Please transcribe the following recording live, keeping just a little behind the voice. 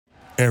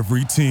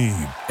Every team,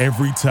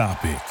 every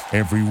topic,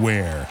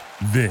 everywhere.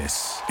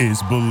 This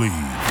is Believe.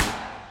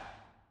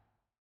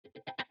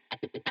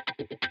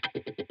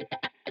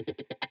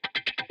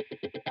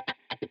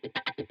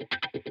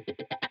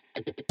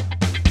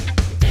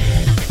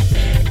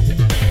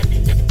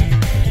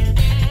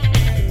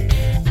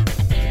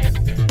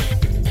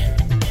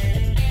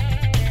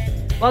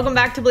 Welcome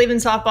back to Believe in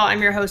Softball.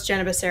 I'm your host,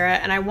 Jenna Becerra,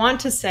 and I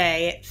want to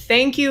say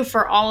thank you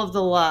for all of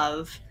the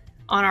love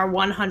on our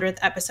 100th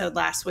episode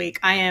last week.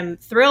 I am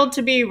thrilled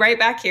to be right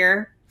back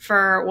here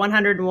for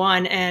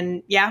 101,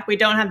 and yeah, we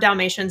don't have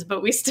Dalmatians,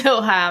 but we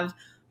still have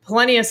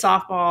plenty of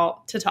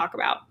softball to talk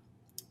about.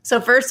 So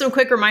first, some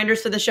quick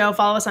reminders for the show.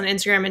 Follow us on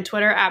Instagram and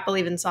Twitter at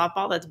Believe in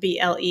Softball. That's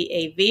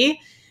BLEAV.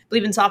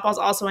 Believe in Softball is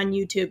also on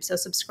YouTube, so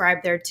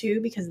subscribe there too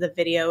because the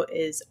video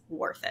is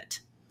worth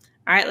it.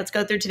 All right, let's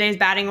go through today's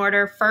batting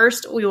order.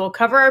 First, we will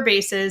cover our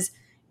bases,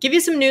 give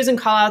you some news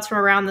and callouts from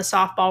around the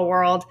softball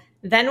world.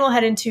 Then we'll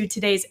head into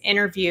today's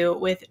interview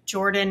with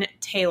Jordan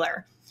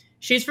Taylor.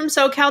 She's from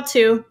SoCal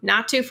too,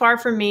 not too far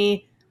from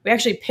me. We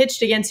actually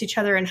pitched against each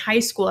other in high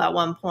school at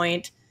one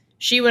point.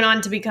 She went on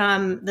to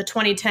become the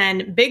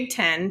 2010 Big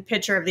Ten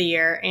Pitcher of the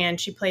Year,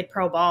 and she played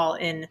pro ball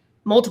in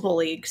multiple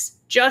leagues,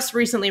 just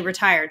recently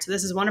retired. So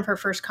this is one of her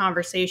first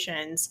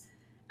conversations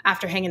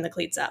after hanging the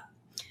cleats up.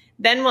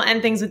 Then we'll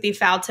end things with the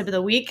foul tip of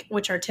the week,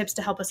 which are tips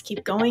to help us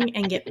keep going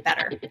and get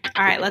better.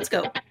 All right, let's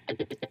go.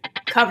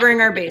 Covering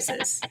our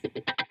bases.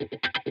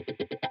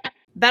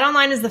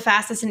 BetOnline is the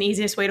fastest and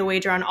easiest way to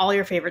wager on all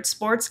your favorite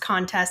sports,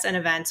 contests, and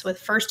events with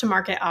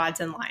first-to-market odds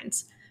and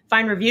lines.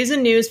 Find reviews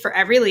and news for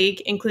every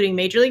league, including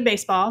Major League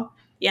Baseball,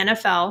 the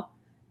NFL,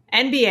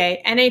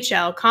 NBA,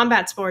 NHL,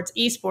 combat sports,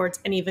 esports,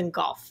 and even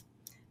golf.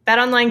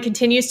 BetOnline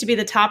continues to be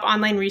the top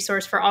online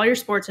resource for all your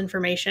sports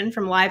information,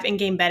 from live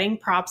in-game betting,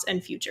 props,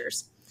 and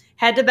futures.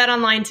 Head to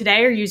BetOnline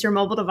today or use your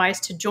mobile device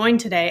to join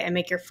today and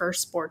make your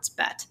first sports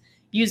bet.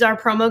 Use our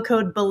promo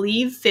code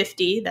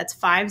BELIEVE50, that's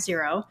 50,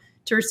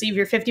 to receive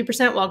your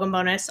 50% welcome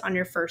bonus on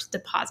your first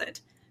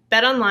deposit.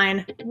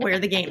 BetOnline, where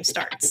the game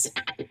starts.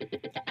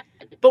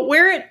 But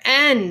where it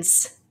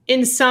ends,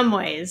 in some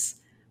ways,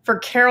 for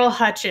Carol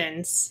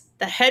Hutchins,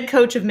 the head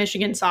coach of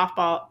Michigan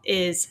softball,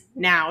 is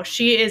now.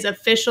 She is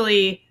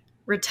officially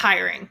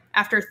retiring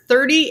after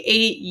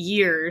 38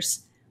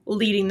 years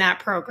leading that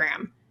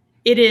program.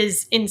 It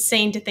is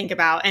insane to think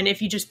about. And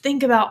if you just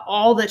think about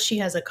all that she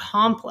has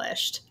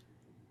accomplished,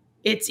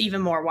 it's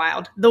even more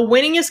wild. The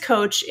winningest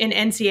coach in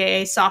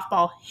NCAA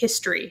softball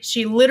history.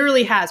 She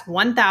literally has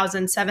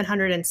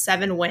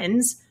 1,707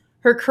 wins.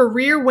 Her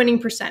career winning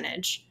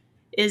percentage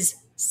is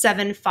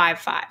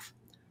 .755.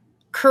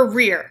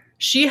 Career.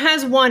 She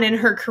has won in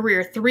her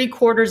career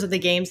 3/4 of the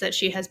games that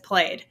she has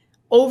played.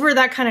 Over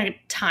that kind of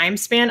time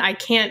span, I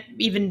can't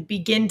even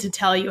begin to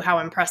tell you how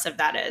impressive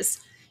that is.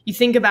 You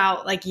think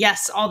about, like,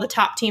 yes, all the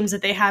top teams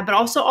that they had, but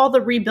also all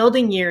the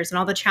rebuilding years and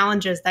all the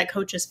challenges that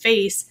coaches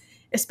face,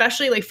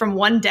 especially like from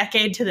one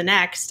decade to the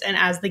next and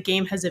as the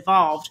game has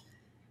evolved.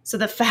 So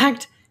the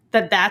fact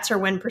that that's her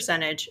win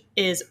percentage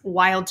is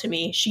wild to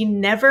me. She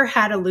never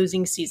had a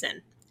losing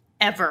season,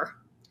 ever.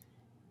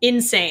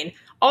 Insane.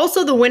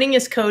 Also the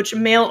winningest coach,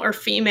 male or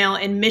female,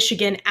 in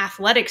Michigan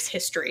athletics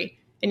history.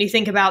 And you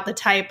think about the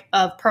type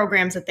of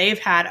programs that they've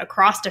had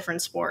across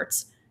different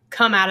sports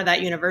come out of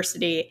that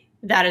university.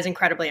 That is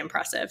incredibly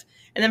impressive.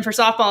 And then for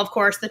softball, of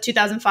course, the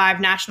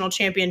 2005 National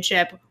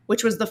Championship,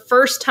 which was the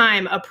first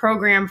time a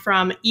program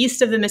from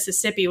east of the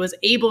Mississippi was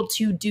able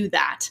to do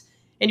that.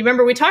 And you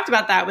remember we talked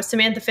about that with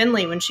Samantha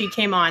Finley when she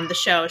came on the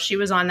show. She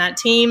was on that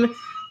team,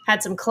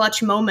 had some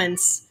clutch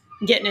moments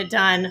getting it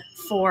done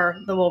for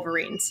the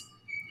Wolverines.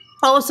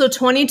 Also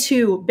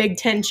 22 Big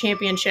Ten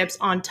championships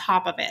on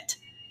top of it.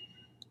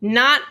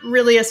 Not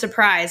really a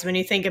surprise when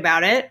you think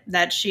about it,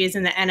 that she is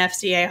in the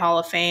NFCA Hall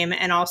of Fame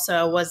and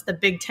also was the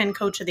Big Ten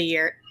Coach of the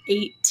Year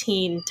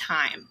 18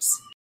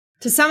 times.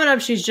 To sum it up,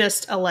 she's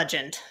just a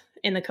legend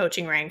in the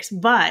coaching ranks,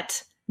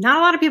 but not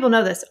a lot of people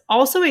know this.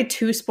 Also a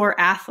two-sport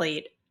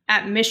athlete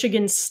at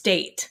Michigan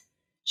State.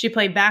 She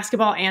played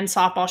basketball and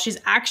softball. She's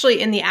actually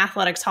in the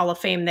Athletics Hall of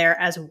Fame there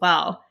as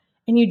well.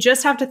 And you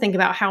just have to think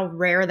about how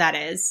rare that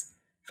is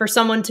for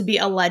someone to be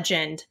a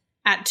legend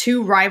at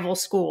two rival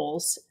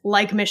schools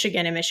like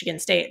Michigan and Michigan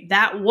State.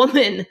 That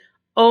woman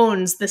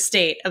owns the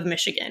state of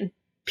Michigan,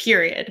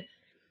 period.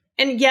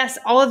 And yes,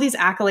 all of these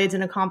accolades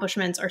and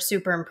accomplishments are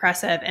super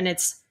impressive, and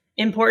it's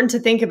important to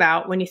think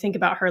about when you think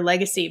about her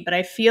legacy. But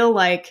I feel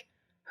like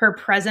her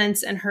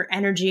presence and her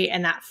energy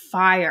and that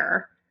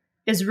fire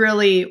is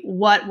really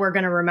what we're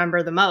going to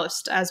remember the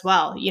most as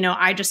well. You know,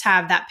 I just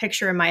have that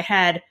picture in my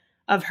head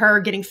of her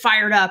getting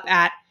fired up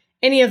at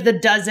any of the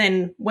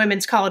dozen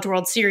Women's College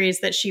World Series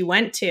that she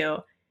went to,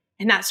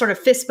 and that sort of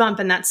fist bump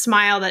and that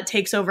smile that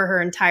takes over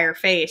her entire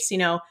face. You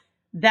know,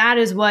 that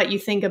is what you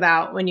think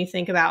about when you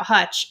think about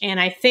Hutch. And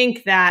I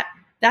think that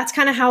that's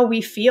kind of how we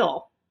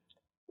feel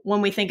when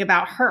we think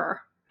about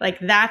her. Like,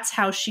 that's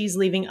how she's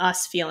leaving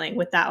us feeling,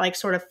 with that like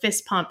sort of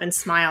fist pump and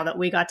smile that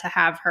we got to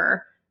have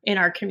her in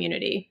our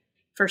community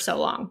for so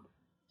long.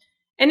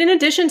 And in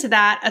addition to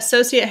that,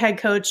 associate head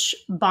coach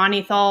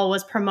Bonnie Thal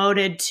was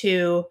promoted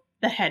to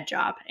the head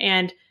job.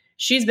 And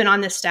she's been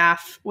on this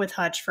staff with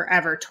Hutch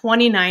forever,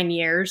 29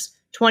 years,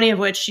 20 of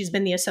which she's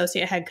been the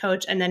associate head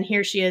coach. And then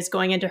here she is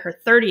going into her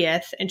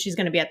 30th, and she's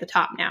going to be at the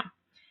top now.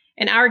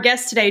 And our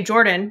guest today,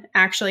 Jordan,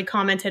 actually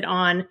commented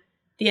on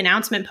the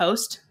announcement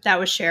post that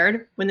was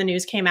shared when the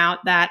news came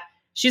out that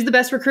she's the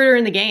best recruiter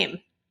in the game.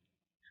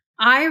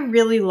 I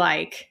really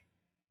like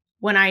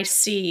when I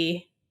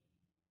see,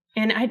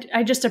 and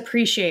I just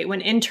appreciate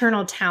when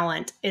internal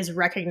talent is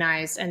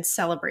recognized and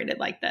celebrated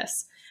like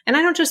this. And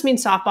I don't just mean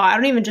softball. I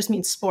don't even just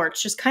mean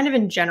sports, just kind of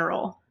in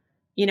general.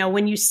 You know,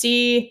 when you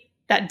see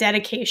that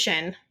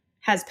dedication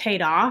has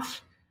paid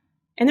off,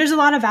 and there's a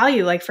lot of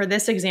value, like for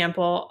this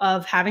example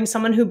of having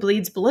someone who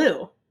bleeds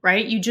blue,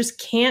 right? You just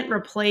can't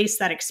replace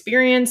that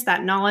experience,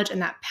 that knowledge,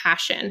 and that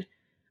passion.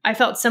 I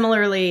felt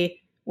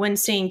similarly when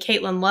seeing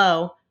Caitlin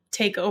Lowe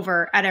take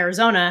over at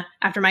Arizona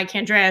after Mike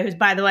Candrea, who's,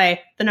 by the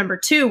way, the number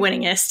 2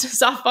 winningest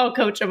softball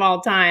coach of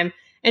all time.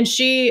 And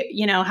she,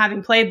 you know,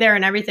 having played there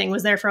and everything,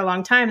 was there for a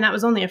long time. And that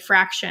was only a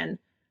fraction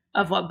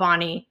of what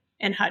Bonnie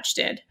and Hutch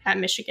did at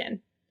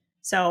Michigan.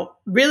 So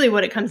really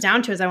what it comes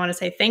down to is I want to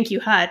say thank you,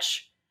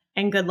 Hutch,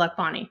 and good luck,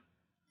 Bonnie.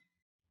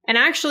 And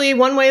actually,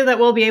 one way that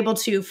we'll be able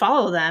to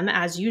follow them,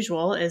 as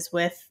usual, is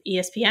with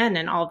ESPN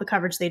and all the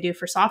coverage they do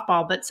for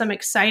softball, but some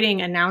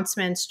exciting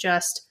announcements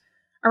just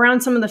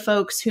around some of the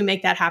folks who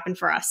make that happen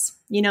for us.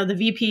 You know, the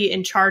VP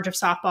in charge of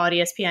softball at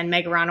ESPN,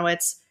 Meg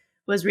Aronowitz,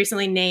 was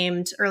recently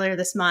named earlier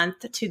this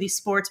month to the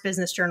Sports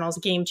Business Journal's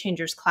Game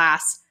Changers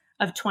class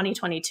of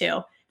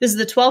 2022. This is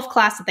the 12th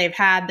class that they've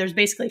had. There's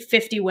basically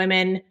 50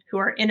 women who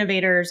are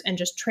innovators and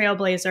just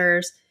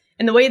trailblazers.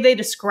 And the way they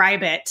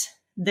describe it,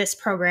 this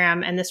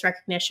program and this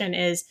recognition,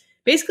 is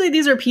basically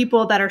these are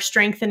people that are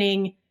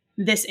strengthening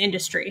this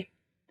industry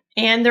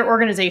and their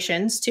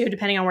organizations too,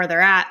 depending on where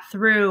they're at,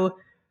 through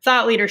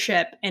thought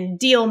leadership and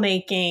deal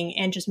making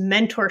and just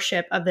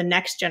mentorship of the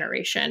next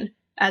generation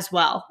as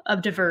well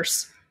of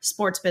diverse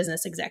sports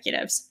business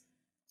executives.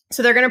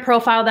 So they're going to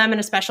profile them in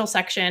a special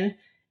section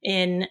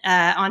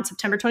on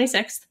September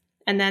 26th.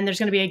 And then there's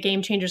going to be a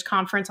Game Changers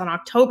conference on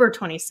October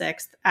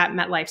 26th at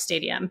MetLife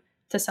Stadium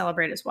to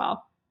celebrate as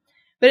well.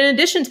 But in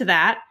addition to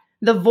that,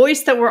 the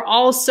voice that we're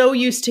all so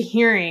used to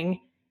hearing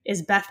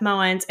is Beth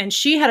Mowins, and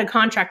she had a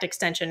contract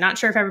extension. Not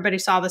sure if everybody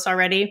saw this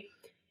already.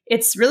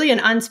 It's really an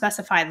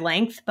unspecified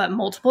length, but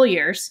multiple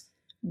years.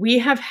 We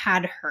have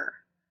had her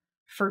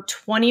for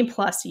 20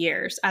 plus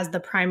years as the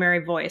primary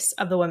voice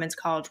of the Women's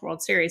College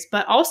World Series,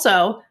 but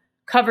also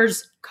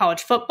covers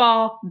college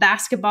football,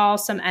 basketball,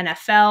 some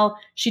NFL.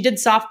 She did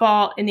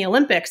softball in the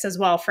Olympics as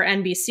well for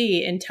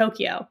NBC in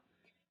Tokyo.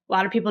 A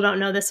lot of people don't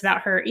know this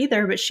about her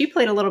either, but she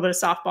played a little bit of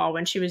softball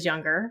when she was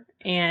younger,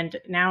 and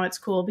now it's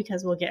cool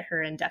because we'll get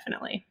her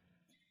indefinitely.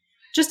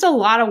 Just a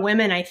lot of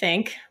women, I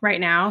think, right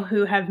now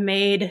who have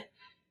made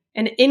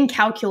an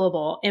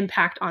incalculable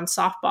impact on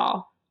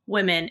softball,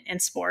 women,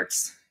 and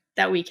sports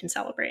that we can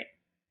celebrate.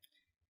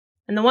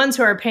 And the ones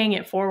who are paying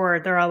it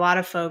forward, there are a lot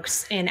of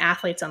folks in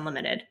Athletes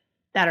Unlimited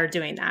that are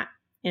doing that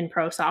in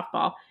pro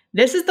softball.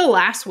 This is the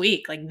last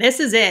week. Like, this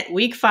is it.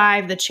 Week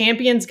 5, the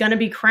champion's going to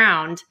be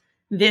crowned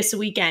this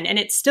weekend. And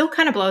it still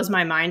kind of blows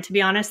my mind, to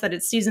be honest, that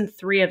it's season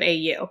 3 of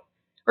AU,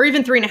 or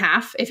even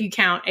 3.5 if you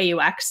count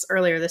AUX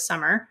earlier this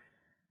summer.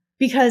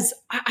 Because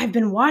I've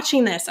been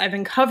watching this. I've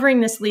been covering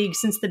this league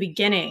since the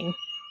beginning.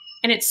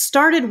 And it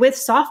started with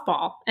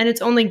softball, and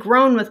it's only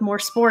grown with more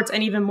sports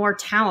and even more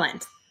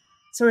talent.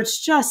 So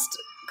it's just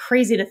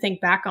crazy to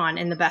think back on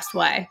in the best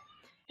way.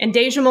 And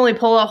Deja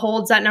Molipola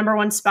holds that number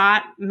 1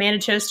 spot, Amanda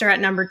Choster at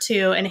number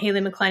 2, and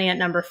Haley McClenny at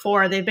number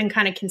 4. They've been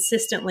kind of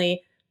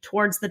consistently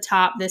towards the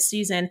top this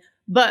season.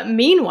 But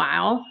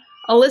meanwhile,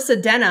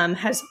 Alyssa Denham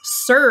has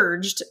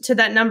surged to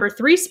that number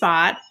 3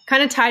 spot,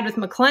 kind of tied with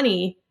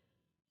McClenny,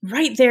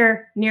 right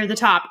there near the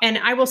top. And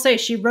I will say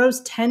she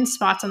rose 10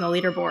 spots on the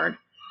leaderboard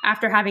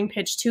after having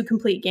pitched 2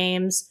 complete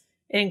games.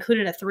 It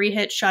included a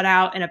 3-hit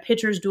shutout and a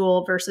pitcher's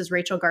duel versus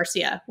Rachel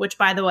Garcia, which,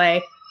 by the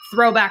way,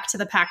 throwback to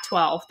the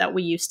Pac-12 that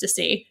we used to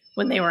see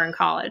when they were in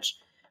college.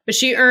 But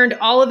she earned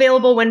all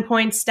available win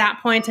points, stat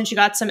points, and she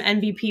got some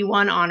MVP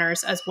 1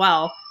 honors as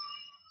well.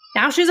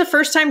 Now she's a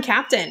first-time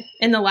captain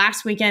in the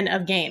last weekend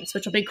of games,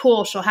 which will be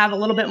cool. She'll have a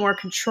little bit more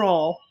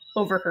control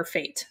over her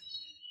fate.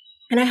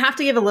 And I have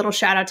to give a little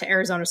shout out to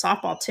Arizona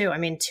softball too. I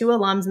mean, 2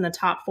 alums in the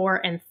top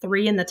 4 and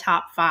 3 in the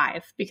top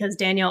 5 because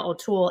Danielle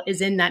O'Toole is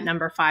in that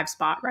number 5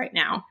 spot right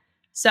now.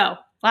 So a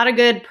lot of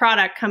good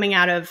product coming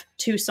out of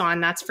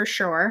Tucson, that's for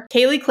sure.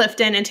 Kaylee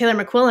Clifton and Taylor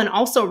McQuillan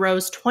also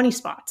rose 20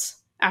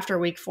 spots after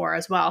week 4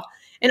 as well.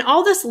 And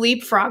all this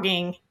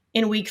leapfrogging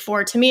in week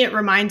 4, to me, it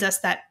reminds us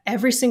that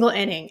every single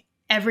inning,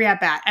 every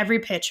at-bat, every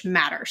pitch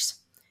matters.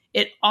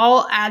 It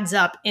all adds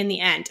up in the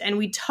end. And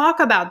we talk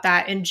about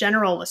that in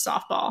general with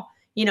softball.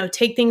 You know,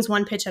 take things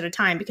one pitch at a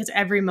time because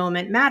every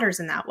moment matters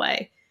in that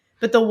way.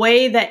 But the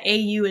way that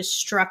AU is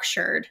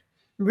structured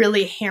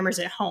really hammers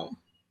it home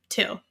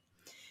too.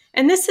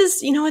 And this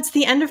is, you know, it's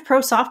the end of pro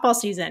softball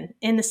season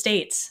in the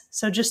States.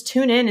 So just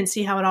tune in and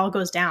see how it all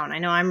goes down. I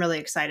know I'm really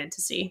excited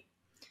to see.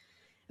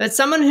 but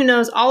someone who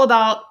knows all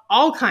about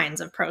all kinds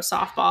of pro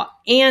softball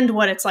and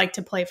what it's like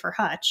to play for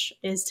Hutch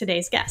is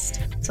today's guest.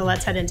 So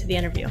let's head into the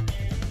interview.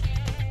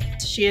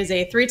 She is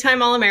a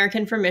 3-time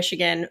All-American from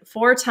Michigan,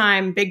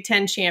 4-time Big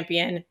Ten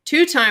champion,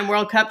 2-time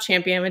World Cup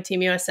champion with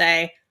Team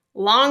USA,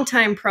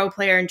 longtime pro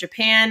player in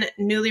Japan,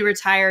 newly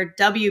retired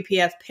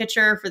WPF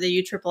pitcher for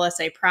the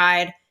USSSA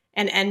Pride,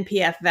 and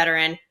NPF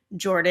veteran,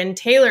 Jordan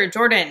Taylor.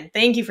 Jordan,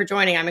 thank you for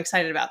joining. I'm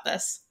excited about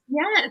this.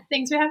 Yeah,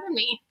 thanks for having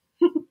me.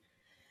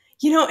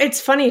 You know, it's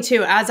funny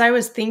too. As I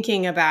was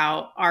thinking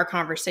about our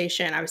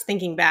conversation, I was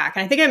thinking back,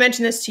 and I think I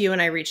mentioned this to you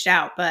when I reached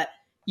out, but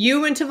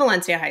you went to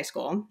Valencia High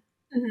School.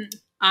 Mm-hmm.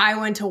 I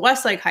went to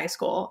Westlake High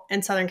School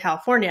in Southern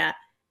California.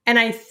 And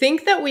I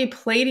think that we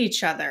played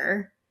each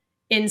other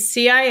in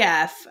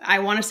CIF. I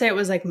want to say it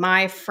was like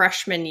my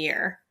freshman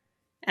year.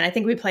 And I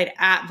think we played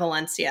at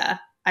Valencia,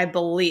 I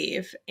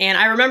believe. And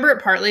I remember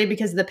it partly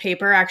because the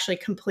paper actually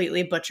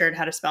completely butchered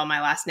how to spell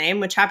my last name,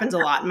 which happens a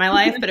lot in my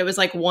life, but it was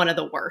like one of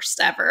the worst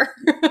ever.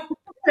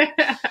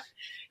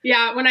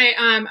 Yeah, when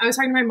I was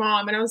talking to my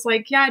mom and I was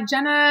like, yeah,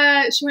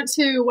 Jenna, she went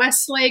to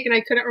Westlake and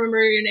I couldn't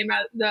remember your name,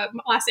 the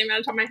last name out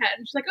of the top of my head.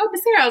 And she's like, oh,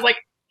 Becerra. I was like,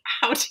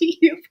 how do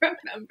you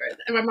remember that?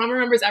 And my mom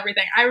remembers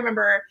everything. I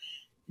remember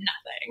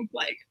nothing,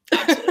 like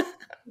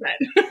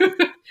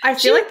absolutely. I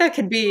feel like that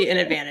could be an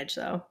advantage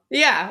though.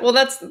 Yeah, well,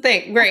 that's the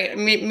thing. Great.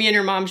 Me and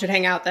your mom should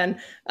hang out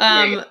then.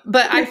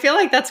 But I feel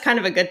like that's kind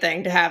of a good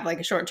thing to have like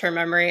a short-term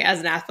memory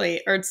as an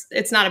athlete, or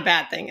it's not a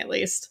bad thing at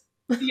least.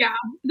 Yeah,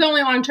 the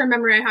only long-term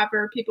memory I have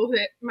are people who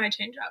hit my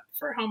changeup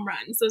for home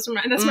runs. That's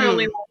my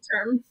only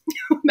long-term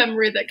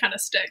memory that kind of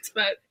sticks.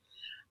 But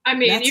I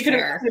mean, that's you could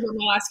have played on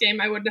the last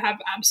game. I would have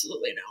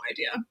absolutely no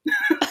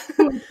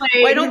idea.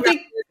 Well, I don't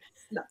think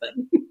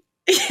nothing.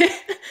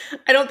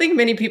 I don't think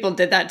many people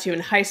did that too in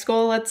high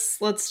school.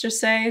 Let's just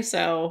say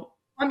so.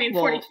 I mean,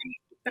 40 feet.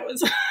 That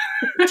was a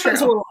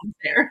little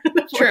unfair.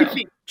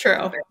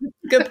 True.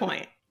 Good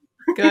point.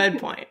 Good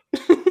point.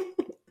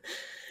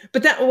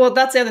 But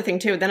that's the other thing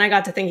too. Then I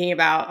got to thinking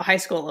about high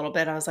school a little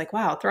bit. I was like,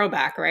 wow,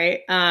 throwback,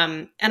 right?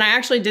 And I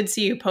actually did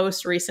see you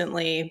post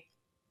recently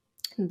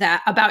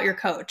that about your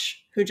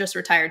coach who just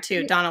retired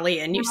too, Donna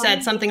Lee. And you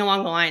said something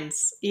along the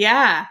lines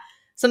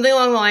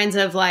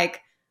of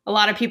like, a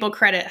lot of people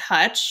credit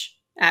Hutch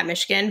at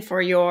Michigan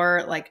for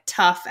your like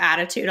tough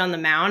attitude on the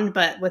mound,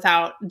 but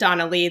without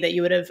Donna Lee that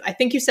you would have, I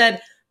think you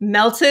said,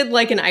 melted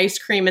like an ice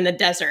cream in the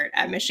desert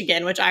at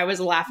Michigan, which I was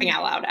laughing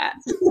out loud at.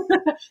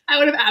 I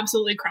would have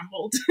absolutely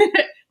crumbled.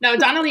 No,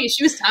 Donna Lee,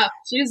 she was tough.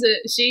 She was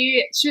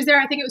there,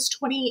 I think it was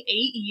 28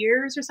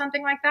 years or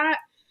something like that.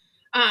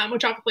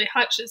 Which obviously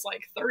Hutch is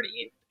like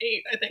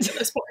 38, I think, at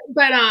this point.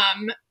 But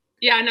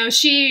yeah, no,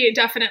 she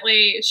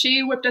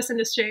whipped us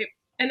into shape.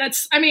 And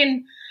that's, I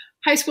mean,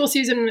 high school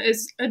season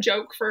is a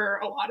joke for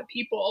a lot of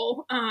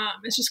people.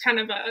 It's just kind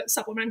of a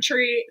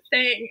supplementary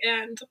thing.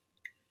 And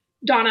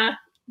Donna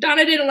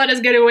didn't let us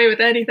get away with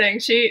anything.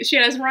 She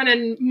had us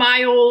running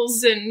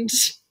miles and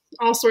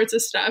all sorts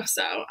of stuff.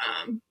 So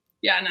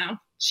yeah, no,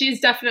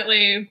 she's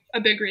definitely a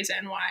big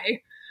reason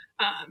why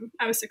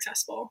I was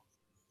successful.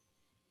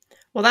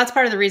 Well, that's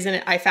part of the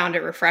reason I found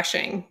it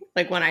refreshing.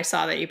 Like when I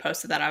saw that you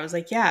posted that, I was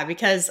like, yeah,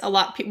 because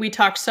we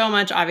talk so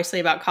much obviously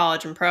about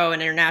college and pro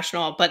and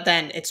international, but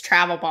then it's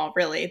travel ball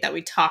really that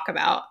we talk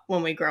about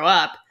when we grow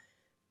up.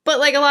 But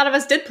like a lot of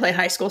us did play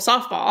high school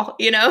softball,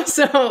 you know,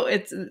 so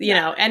it's, you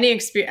know,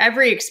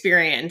 every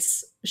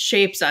experience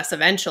shapes us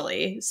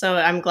eventually. So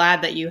I'm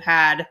glad that you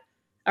had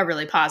a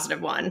really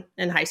positive one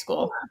in high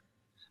school. Yeah.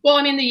 Well,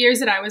 I mean, the years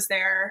that I was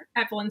there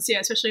at Valencia,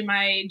 especially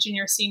my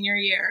junior, senior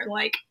year,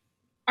 like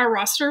our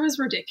roster was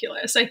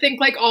ridiculous. I think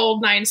like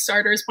all 9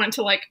 starters went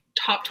to like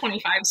top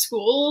 25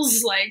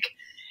 schools. Like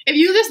if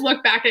you just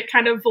look back at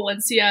kind of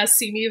Valencia,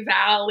 Simi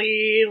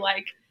Valley,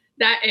 like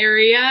that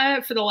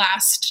area for the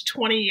last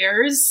 20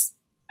 years,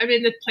 I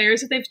mean, the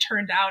players that they've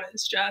turned out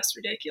is just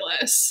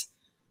ridiculous.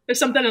 There's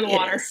something in the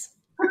water.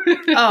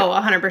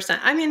 Oh, 100%.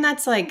 I mean,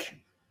 that's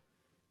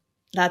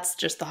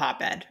just the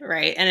hotbed,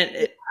 right?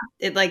 And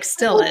it like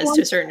still is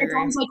to a certain degree.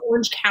 It sounds like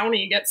Orange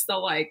County gets the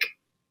like,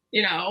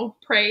 you know,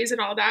 praise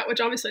and all that,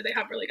 which obviously they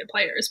have really good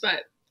players.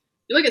 But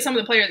you look at some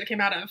of the players that came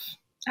out of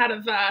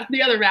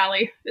the other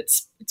valley,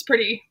 it's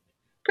pretty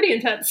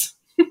intense.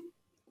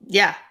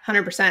 Yeah,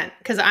 100%.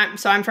 Because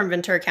I'm from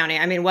Ventura County.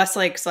 I mean,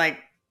 Westlake's like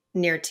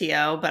near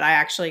TO, but I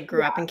actually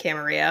grew up in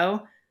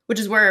Camarillo, which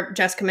is where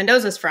Jessica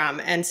Mendoza's from.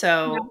 And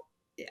so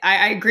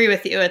I agree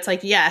with you. It's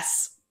like,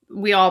 yes,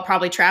 we all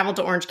probably traveled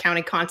to Orange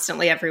County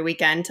constantly every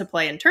weekend to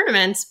play in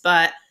tournaments,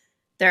 but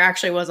there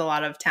actually was a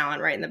lot of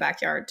talent right in the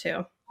backyard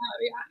too. Oh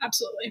yeah,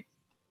 absolutely.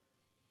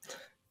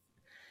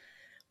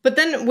 But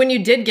then when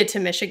you did get to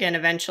Michigan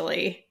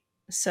eventually,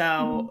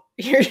 so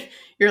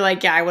you're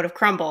like, yeah, I would have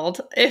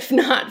crumbled if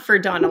not for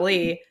Donna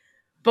Lee.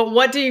 But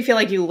what do you feel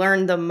like you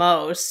learned the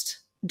most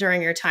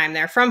during your time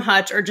there from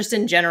Hutch or just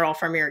in general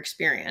from your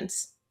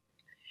experience?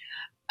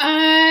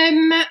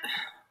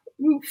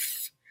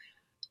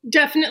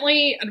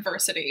 Definitely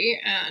adversity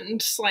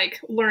and like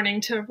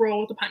learning to roll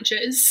with the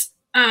punches.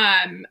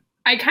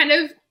 I kind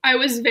of I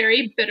was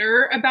very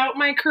bitter about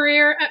my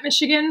career at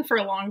Michigan for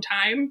a long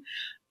time,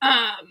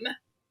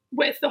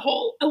 with the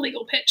whole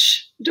illegal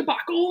pitch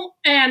debacle.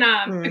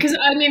 And because,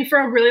 I mean, for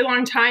a really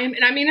long time,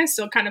 and I mean, I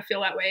still kind of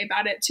feel that way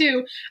about it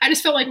too. I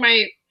just felt like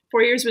my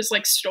 4 years was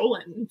like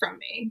stolen from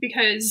me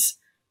because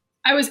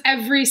I was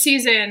every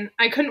season,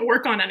 I couldn't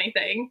work on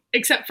anything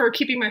except for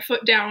keeping my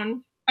foot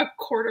down a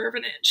quarter of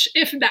an inch,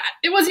 if that.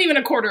 It wasn't even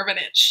a quarter of an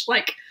inch.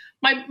 Like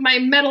my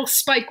metal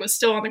spike was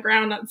still on the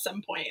ground at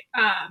some point.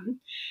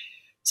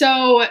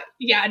 So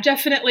yeah,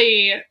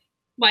 definitely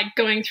like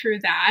going through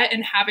that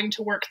and having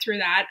to work through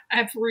that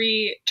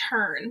every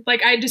turn.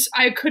 Like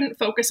I couldn't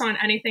focus on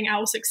anything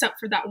else except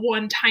for that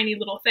one tiny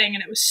little thing.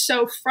 And it was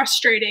so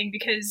frustrating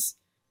because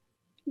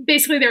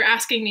basically they're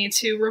asking me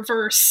to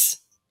reverse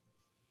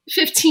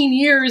 15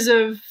 years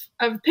of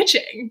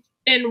pitching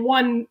in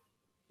one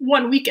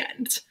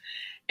weekend.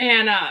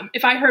 And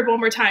if I heard one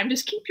more time,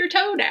 just keep your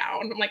toe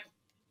down, I'm like,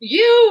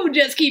 you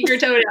just keep your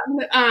toe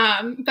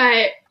down.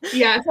 But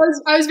yeah, so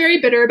I was very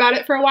bitter about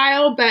it for a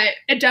while, but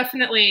it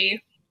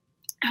definitely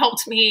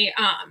helped me.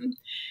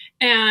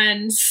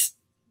 And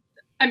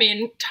I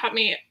mean, taught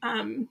me,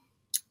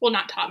 well,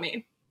 not taught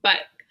me, but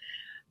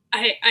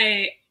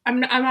I'm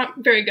not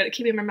very good at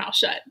keeping my mouth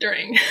shut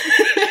during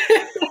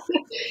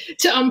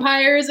to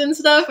umpires and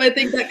stuff. I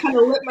think that kind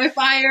of lit my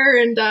fire,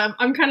 and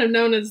I'm kind of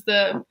known as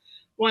the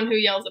one who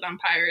yells at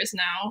umpires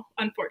now,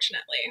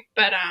 unfortunately.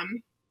 But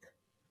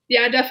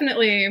yeah,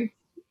 definitely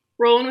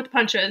rolling with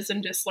punches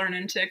and just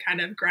learning to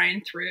kind of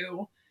grind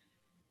through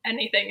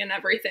anything and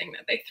everything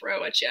that they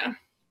throw at you.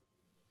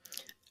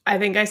 I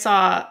think I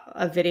saw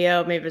a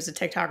video, maybe it was a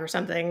TikTok or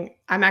something.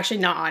 I'm actually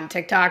not on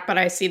TikTok, but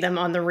I see them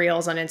on the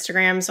reels on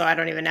Instagram, so I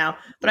don't even know.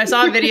 But I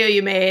saw a video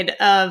you made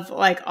of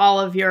like all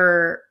of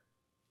your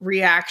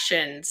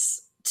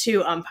reactions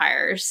to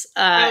umpires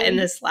in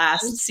this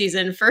last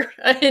season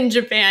in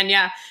Japan.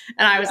 Yeah.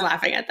 And I was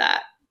laughing at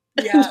that.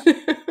 Yeah.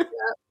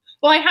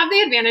 Well, I have the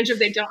advantage of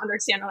they don't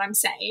understand what I'm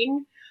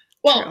saying.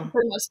 Well,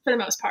 for the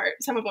most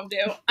part, some of them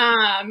do.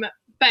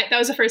 But that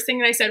was the first thing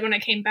that I said when I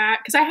came back,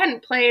 because I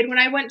hadn't played when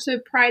I went to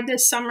Pride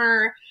this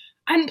summer.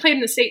 I hadn't played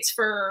in the States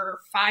for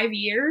 5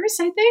 years,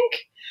 I think.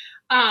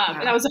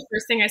 Wow. That was the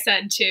first thing I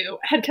said to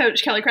head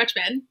coach Kelly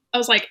Kretschmann. I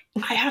was like,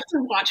 I have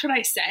to watch what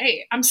I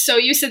say. I'm so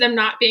used to them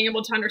not being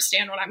able to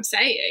understand what I'm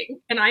saying,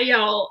 and I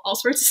yell all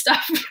sorts of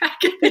stuff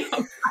back at the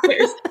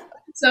umpires.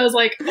 So I was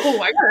like,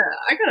 oh, I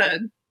gotta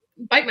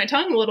bite my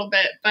tongue a little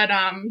bit, but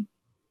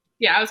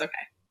yeah, I was okay.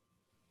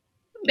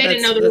 They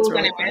didn't know the rules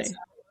really anyway, so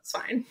it's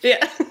fine.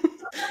 Yeah.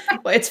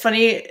 Well, it's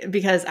funny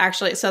because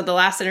actually, so the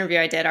last interview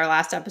I did, our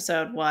last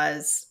episode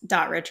was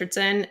Dot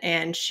Richardson,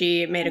 and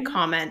she made a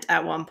comment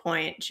at one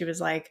point. She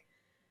was like,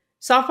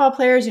 softball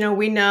players,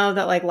 we know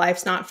that like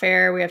life's not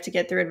fair. We have to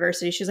get through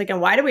adversity. She's like,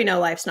 and why do we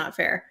know life's not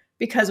fair?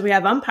 Because we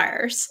have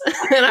umpires.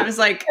 And I was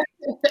like,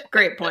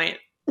 great point.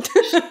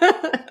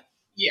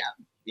 Yeah.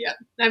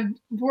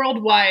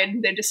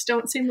 Worldwide, they just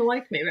don't seem to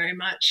like me very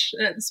much.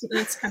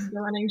 That's kind of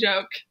the running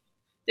joke.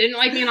 They didn't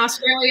like me in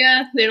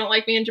Australia. They don't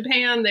like me in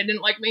Japan. They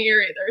didn't like me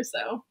here either.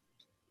 So,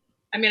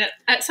 I mean,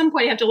 at some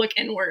point you have to look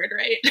inward,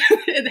 right?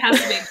 It has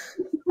to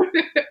be.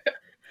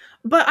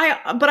 But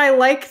I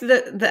like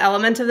the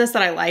element of this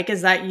that I like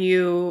is that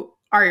you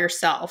are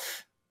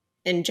yourself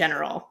in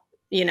general,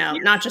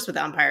 not just with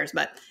umpires,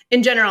 but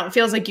in general, it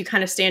feels like you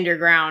kind of stand your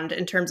ground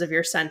in terms of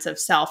your sense of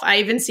self. I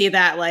even see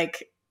that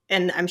like,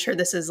 and I'm sure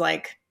this is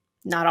like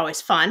not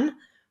always fun,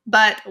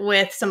 but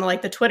with some of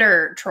like the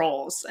Twitter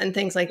trolls and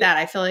things like that,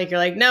 I feel like you're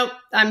like, nope,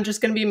 I'm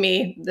just going to be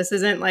me. This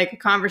isn't like a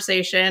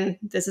conversation.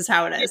 This is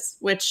how it is,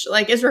 which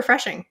like is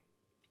refreshing.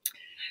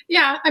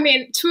 Yeah. I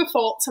mean, to a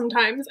fault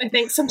sometimes. I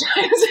think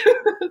sometimes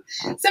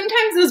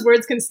those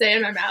words can stay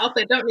in my mouth.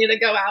 They don't need to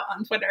go out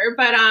on Twitter.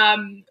 But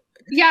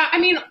yeah, I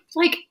mean,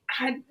 like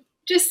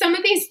just some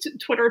of these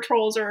Twitter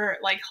trolls are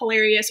like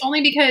hilarious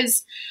only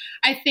because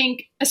I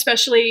think,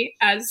 especially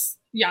as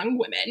young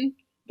women,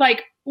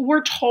 like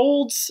we're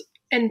told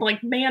and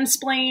like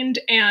mansplained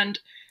and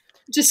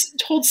just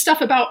told stuff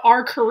about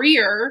our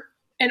career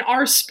and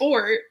our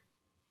sport.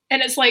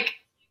 And it's like,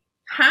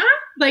 huh?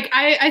 Like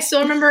I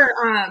still remember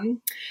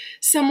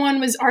someone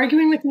was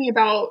arguing with me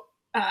about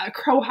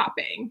crow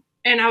hopping.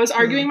 And I was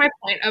arguing my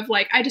point of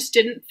like, I just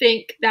didn't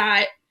think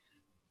that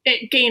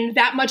it gained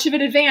that much of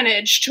an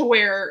advantage to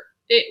where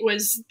it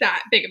was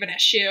that big of an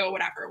issue,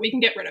 whatever. We can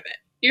get rid of it.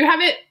 You have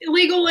it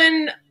illegal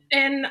in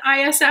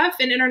ISF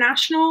and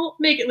international,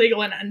 make it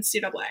legal in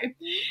NCAA.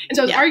 And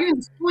so I was arguing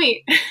this point.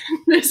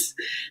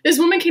 This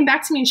woman came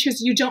back to me and she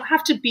goes, you don't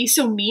have to be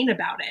so mean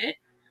about it.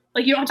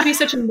 Like, you don't have to be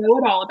such a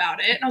know-it-all about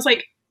it. And I was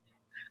like,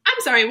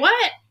 I'm sorry,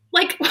 what?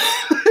 Like,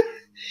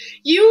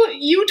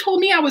 you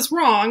told me I was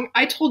wrong.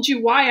 I told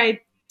you why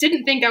I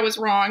didn't think I was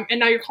wrong. And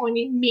now you're calling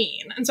me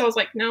mean. And so I was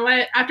like, no,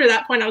 what? After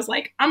that point, I was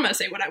like, I'm going to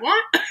say what I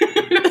want.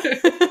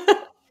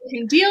 You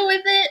can deal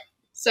with it.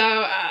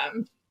 So,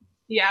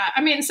 yeah,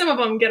 I mean, some of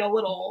them get a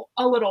little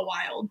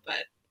wild,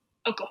 but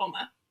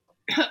Oklahoma.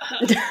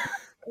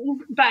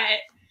 But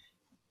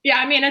yeah,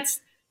 I mean,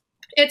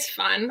 it's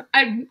fun.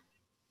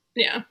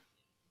 Yeah.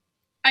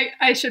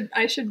 I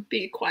should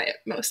be quiet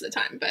most of the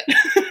time, but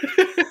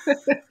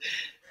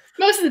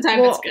most of the time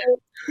it's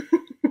good.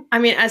 I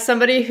mean, as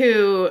somebody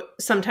who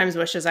sometimes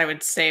wishes I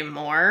would say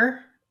more,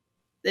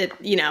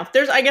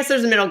 I guess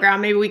there's a middle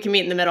ground. Maybe we can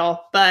meet in the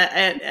middle, but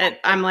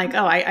I'm like,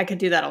 oh, I could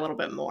do that a little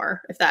bit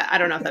more. I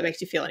don't know if that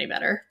makes you feel any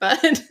better,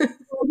 but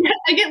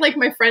I get like,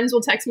 my friends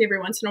will text me every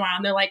once in a while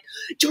and they're like,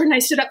 Jordan, I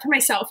stood up for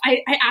myself.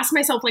 I asked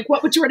myself, like,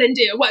 what would Jordan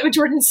do? What would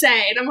Jordan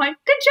say? And I'm like,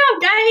 good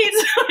job,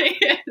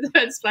 guys.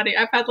 That's funny.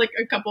 I've had like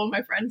a couple of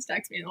my friends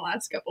text me in the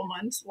last couple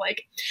months.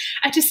 Like,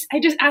 I just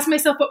asked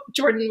myself what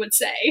Jordan would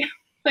say.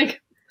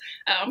 Like,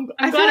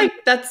 I feel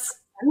like that's,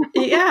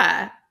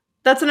 yeah.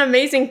 That's an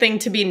amazing thing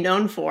to be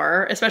known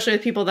for, especially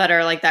with people that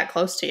are like that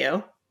close to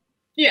you.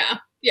 Yeah.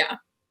 Yeah.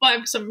 Well, I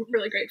have some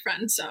really great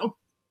friends, so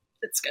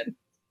it's good.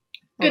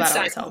 Well, that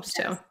always helps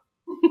too.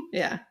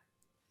 Yeah.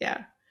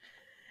 Yeah.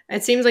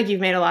 It seems like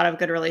you've made a lot of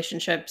good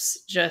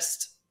relationships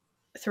just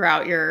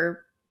throughout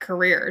your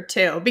career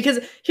too. Because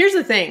here's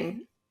the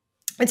thing.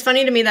 It's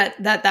funny to me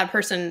that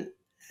person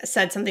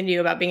said something to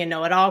you about being a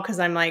know-it-all, because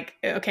I'm like,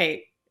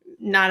 okay,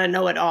 not a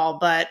know-it-all,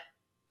 but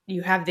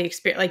you have the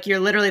experience, like you're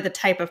literally the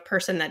type of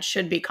person that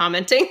should be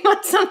commenting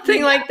on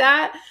something like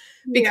that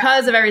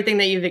because of everything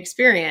that you've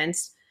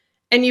experienced.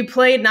 And you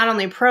played not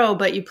only pro,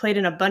 but you played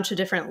in a bunch of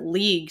different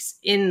leagues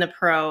in the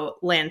pro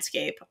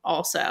landscape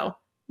also,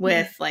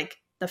 with like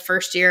the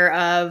first year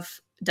of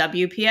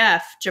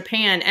WPF,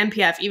 Japan,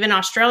 MPF, even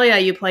Australia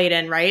you played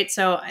in, right?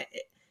 So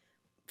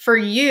for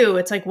you,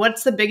 it's like,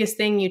 what's the biggest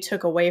thing you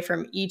took away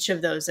from each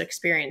of those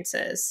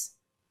experiences?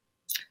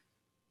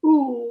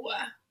 Ooh,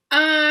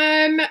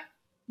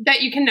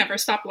 that you can never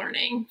stop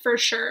learning, for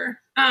sure.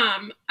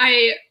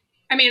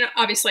 I mean,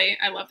 obviously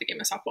I love the game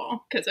of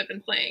softball because I've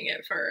been playing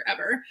it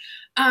forever.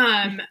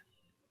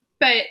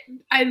 But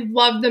I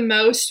love the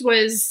most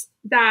was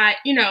that,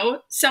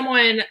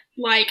 someone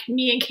like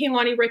me and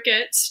Kaylani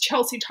Ricketts,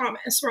 Chelsea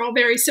Thomas, we're all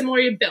very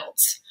similarly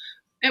built.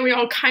 And we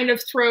all kind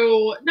of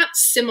throw, not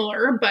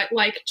similar, but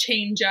like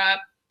change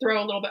up,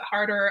 throw a little bit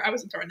harder. I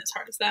wasn't throwing as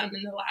hard as them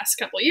in the last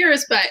couple of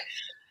years,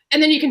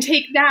 and then you can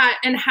take that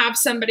and have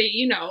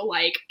somebody,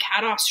 like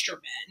Kat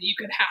Osterman. You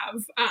could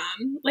have,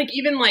 like,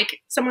 even like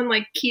someone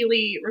like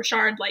Keely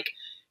Richard, like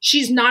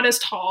she's not as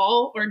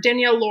tall, or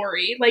Danielle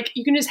Laurie. Like,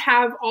 you can just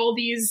have all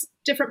these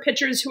different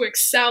pitchers who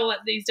excel at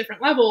these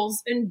different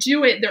levels and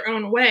do it their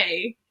own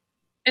way.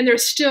 And they're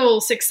still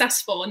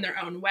successful in their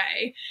own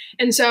way.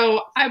 And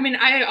so, I mean,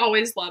 I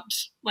always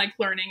loved like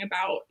learning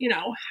about,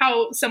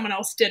 how someone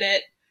else did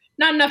it.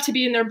 Not enough to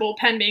be in their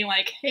bullpen being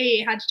like,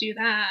 hey, how'd you do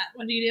that?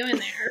 What are you doing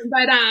there?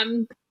 But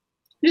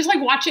just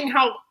like watching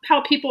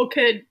how people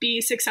could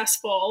be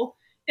successful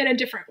in a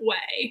different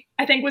way,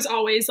 I think was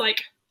always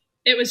like,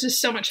 it was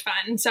just so much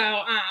fun.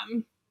 So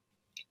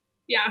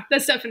yeah,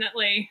 that's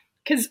definitely,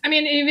 because I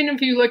mean, even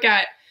if you look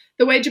at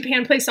the way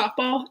Japan plays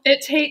softball,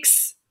 it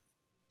takes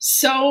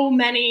so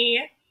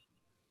many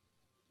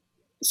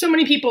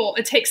people,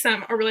 it takes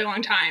them a really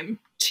long time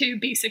to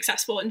be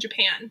successful in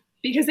Japan,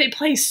 because they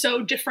play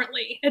so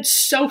differently. It's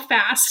so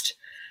fast.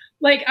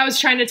 Like, I was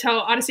trying to tell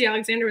Odyssey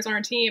Alexander was on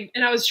our team,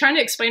 and I was trying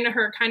to explain to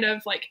her kind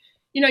of like,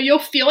 you'll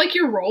feel like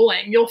you're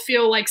rolling. You'll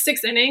feel like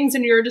 6 innings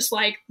and you're just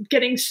like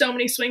getting so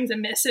many swings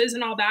and misses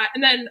and all that.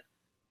 And then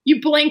you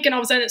blink and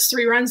all of a sudden it's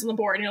 3 runs on the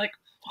board and you're like,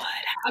 what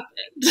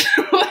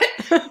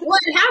happened? what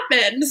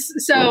happened?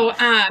 So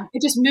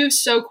it just moves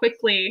so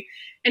quickly.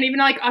 And even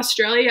like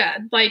Australia,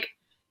 like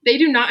they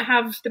do not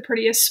have the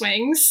prettiest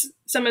swings,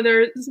 some of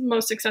their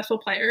most successful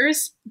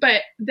players,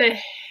 but they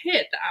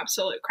hit the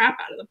absolute crap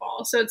out of the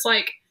ball. So it's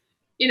like,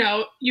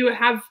 you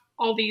have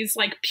all these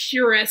like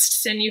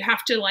purists and you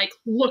have to like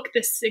look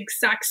this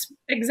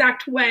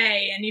exact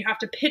way, and you have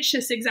to pitch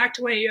this exact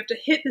way. You have to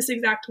hit this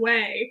exact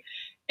way.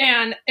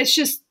 And it's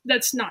just,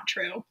 that's not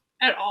true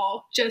at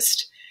all.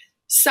 Just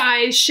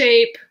size,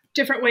 shape,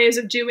 different ways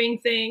of doing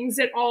things.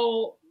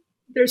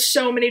 There's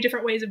so many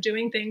different ways of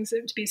doing things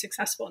to be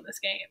successful in this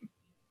game.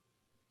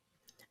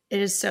 It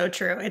is so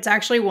true. It's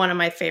actually one of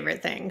my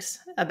favorite things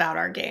about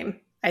our game,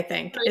 I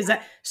think, is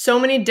that so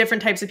many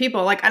different types of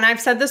people, like, and I've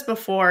said this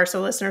before,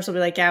 so listeners will be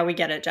like, yeah, we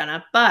get it,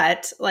 Jenna.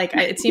 But like,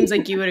 it seems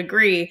like you would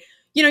agree,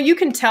 you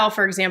can tell,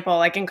 for example,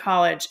 like in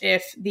college,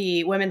 if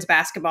the women's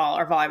basketball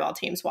or volleyball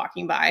team's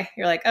walking by,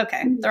 you're like,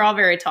 okay, they're all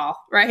very tall,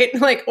 right?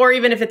 Like, or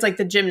even if it's like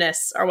the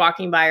gymnasts are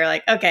walking by, you're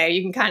like, okay,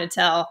 you can kind of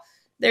tell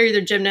they're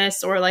either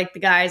gymnasts or like the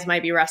guys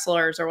might be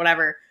wrestlers or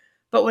whatever.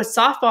 But with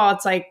softball,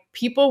 it's like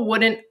people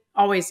wouldn't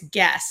always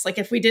guess. Like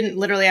if we didn't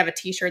literally have a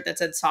t-shirt that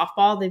said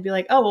softball, they'd be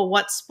like, oh, well,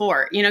 what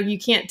sport? You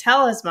can't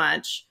tell as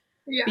much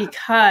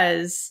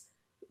because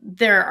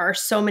there are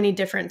so many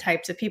different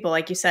types of people,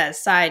 like you said,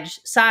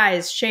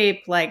 size,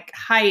 shape, like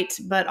height,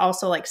 but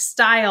also like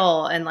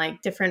style and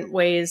like different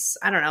ways,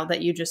 I don't know,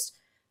 that you just,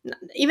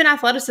 even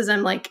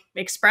athleticism, like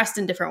expressed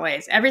in different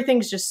ways.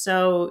 Everything's just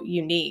so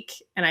unique.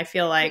 And I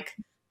feel like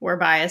we're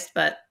biased,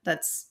 but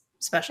that's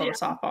special to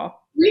softball.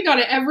 We got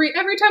it every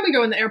time we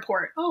go in the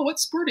airport. Oh, what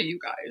sport are you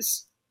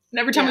guys? And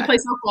every time we play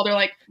softball, they're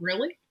like,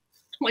 really?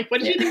 Like,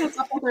 what did you think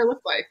what softball player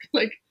looked like?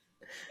 Like,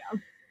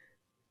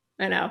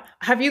 I know.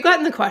 Have you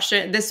gotten the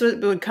question? This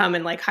would come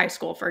in like high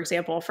school, for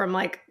example, from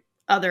like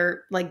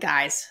other like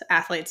guys,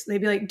 athletes.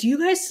 They'd be like, "Do you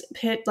guys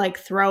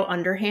throw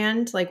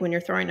underhand like when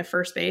you're throwing to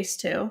first base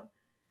too?"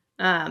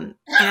 And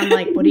I'm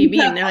like, "What do you mean?"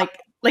 No. They're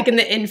like in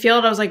the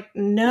infield. I was like,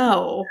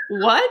 "No,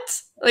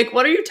 what? Like,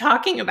 what are you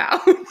talking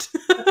about?"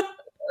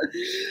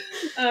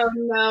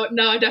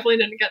 No, I definitely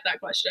didn't get that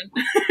question.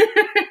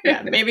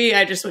 Yeah, maybe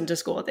I just went to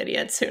school with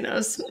idiots. Who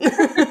knows?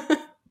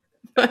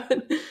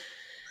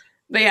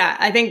 But yeah,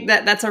 I think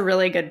that's a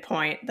really good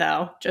point,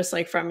 though, just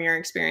like from your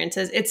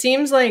experiences. It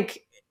seems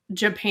like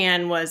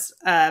Japan was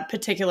a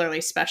particularly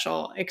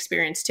special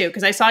experience, too,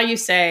 because I saw you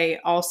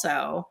say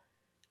also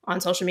on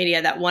social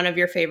media that one of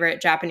your favorite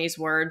Japanese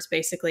words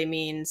basically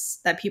means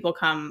that people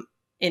come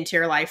into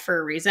your life for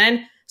a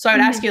reason. So I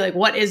would ask you, like,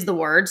 what is the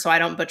word so I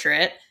don't butcher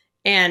it?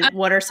 And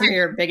what are some of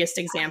your biggest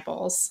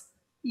examples?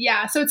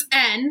 Yeah, so it's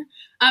N.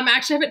 I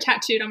actually have it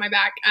tattooed on my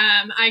back.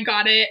 I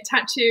got it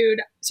tattooed.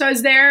 So I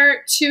was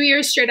there 2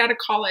 years straight out of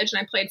college,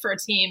 and I played for a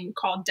team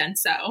called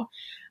Denso.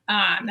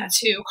 That's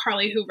who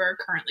Carly Hoover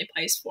currently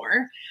plays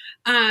for.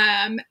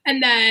 And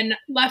then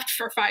left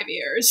for 5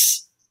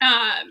 years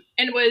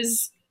and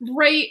was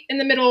right in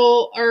the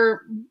middle,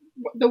 or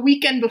the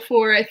weekend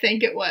before, I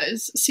think it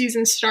was,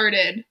 season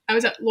started. I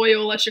was at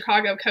Loyola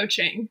Chicago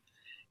coaching,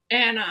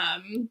 and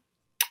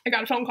I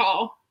got a phone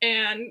call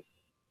and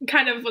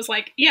kind of was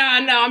like, yeah,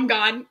 no, I'm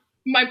gone.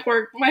 My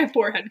poor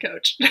head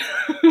coach.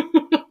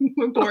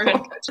 My poor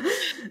head coach.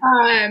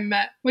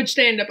 Which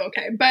they end up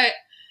okay. But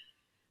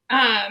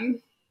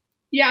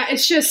yeah,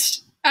 it's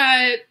just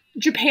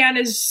Japan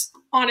is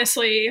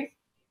honestly,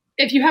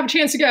 if you have a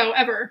chance to go,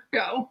 ever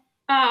go.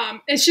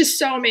 It's just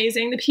so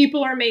amazing. The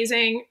people are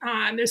amazing.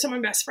 They're some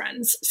of my best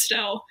friends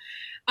still.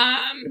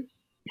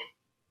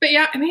 But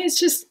yeah, I mean,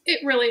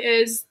 it really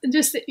is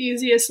just the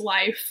easiest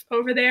life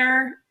over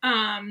there.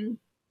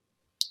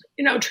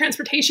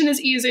 Transportation is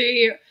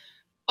easy.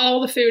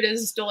 All the food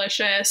is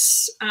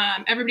delicious.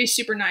 Everybody's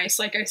super nice,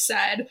 like I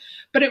said.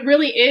 But it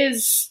really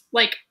is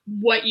like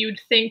what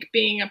you'd think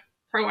being a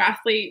pro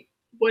athlete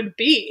would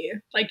be.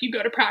 Like, you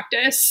go to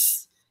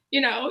practice,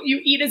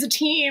 you eat as a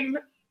team,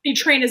 you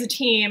train as a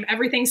team,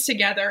 everything's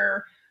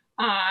together.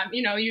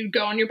 You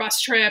go on your bus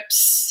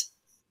trips,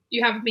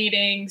 you have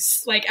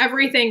meetings, like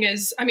everything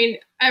is,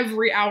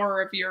 every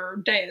hour of your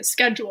day is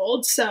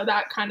scheduled. So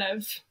that kind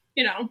of,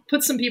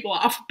 puts some people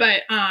off.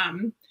 But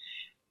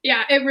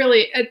yeah,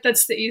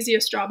 that's the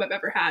easiest job I've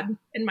ever had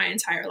in my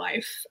entire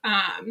life.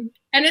 And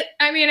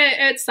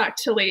it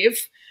sucked to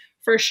leave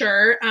for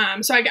sure.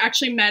 So I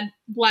actually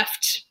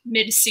left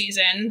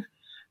mid-season.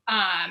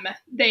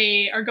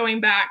 They are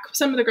going back.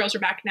 Some of the girls are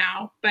back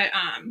now, but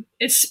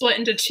it's split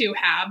into 2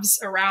 halves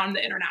around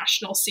the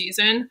international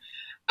season.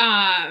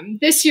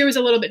 This year was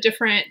a little bit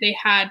different. They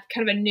had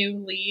kind of a new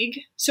league.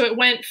 So it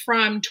went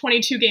from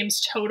 22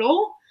 games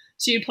total.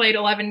 So you played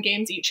 11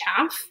 games each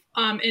half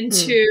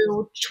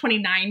into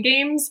 29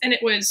 games. And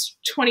it was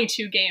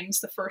 22 games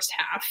the first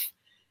half.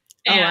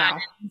 And, wow.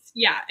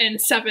 Yeah, and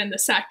 7 the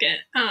second.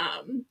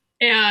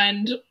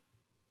 And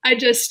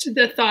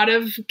the thought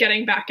of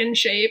getting back in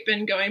shape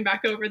and going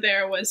back over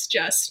there was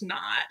just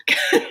not,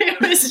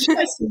 it was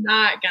just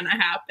not going to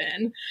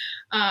happen.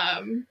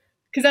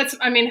 Because that's,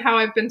 how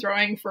I've been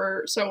throwing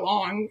for so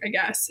long, I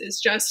guess, is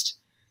just,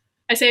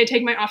 I say I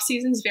take my off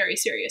seasons very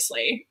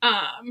seriously.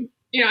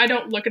 I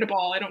don't look at a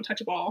ball. I don't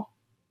touch a ball.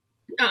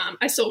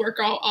 I still work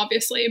out,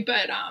 obviously,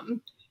 but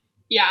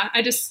yeah,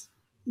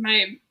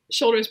 my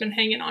shoulder's been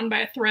hanging on by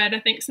a thread, I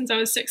think, since I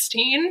was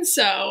 16.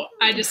 So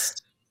I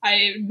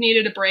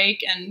needed a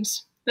break, and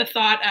the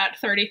thought at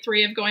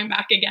 33 of going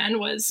back again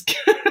was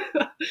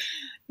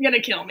going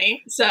to kill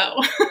me. So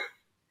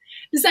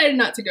decided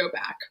not to go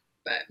back,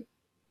 but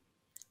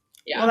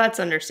yeah. Well, that's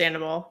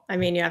understandable.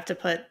 You have to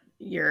put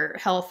your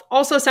health,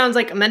 also sounds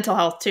like mental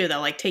health too, though,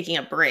 like taking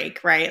a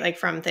break, right? Like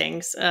from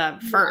things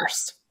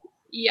first.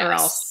 Yes, or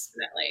else.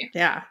 Definitely.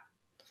 Yeah.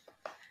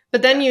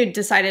 But then you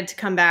decided to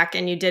come back,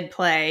 and you did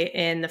play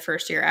in the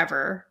first year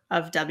ever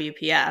of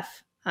WPF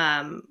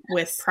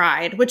with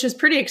Pride, which is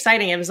pretty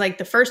exciting. It was like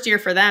the first year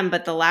for them,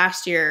 but the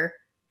last year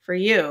for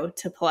you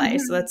to play.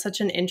 Mm-hmm. So that's such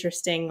an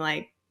interesting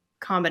like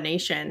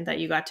combination that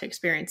you got to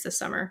experience this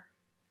summer.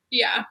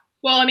 Yeah.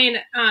 Well,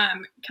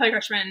 Kelly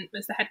Kirchman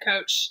was the head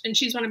coach, and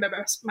she's one of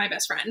my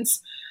best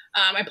friends.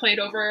 I played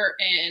over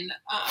in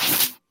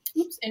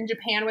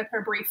Japan with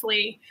her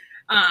briefly.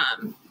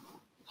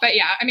 But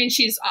yeah,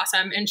 she's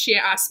awesome. And she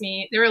asked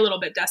me, they're a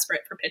little bit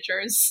desperate for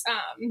pitchers.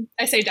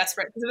 I say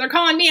desperate because if they're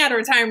calling me out of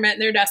retirement,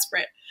 they're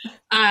desperate.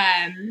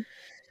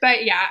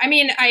 But yeah,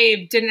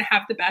 I didn't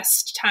have the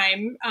best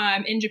time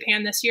in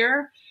Japan this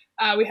year.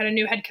 We had a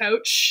new head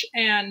coach,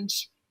 and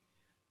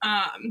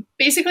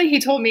basically he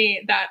told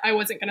me that I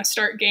wasn't going to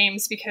start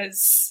games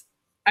because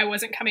I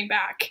wasn't coming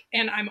back,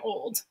 and I'm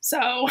old.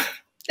 So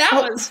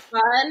that was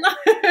fun.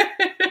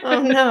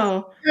 Oh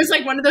no. It was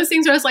like one of those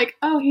things where I was like,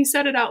 oh, he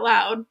said it out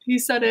loud. He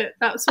said it.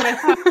 That's what I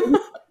thought.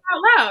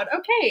 Out loud.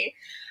 Okay.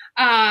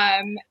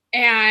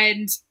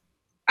 And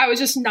I was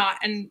just not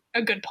in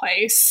a good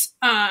place.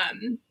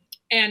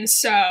 And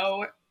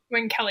so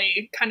when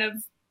Kelly kind of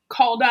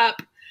called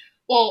up.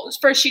 Well,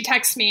 first she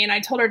texted me and I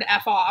told her to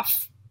F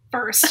off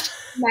first.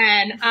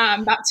 Then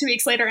about 2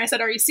 weeks later, I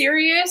said, "Are you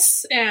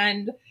serious?"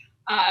 And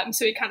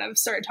so we kind of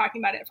started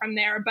talking about it from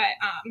there. But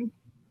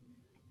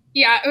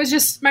yeah, it was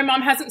just, my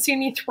mom hasn't seen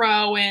me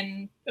throw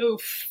in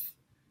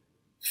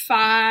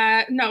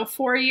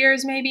 4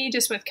 years maybe,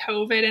 just with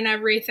COVID and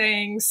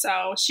everything.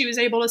 So she was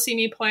able to see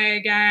me play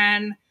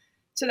again.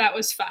 So that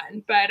was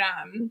fun. But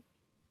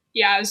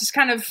yeah, it was just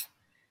kind of,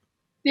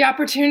 the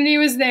opportunity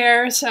was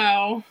there.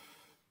 So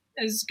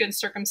it was good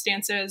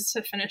circumstances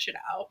to finish it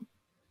out.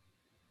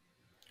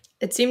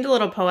 It seemed a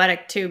little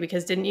poetic too,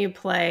 because didn't you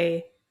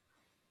play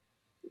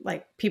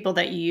like people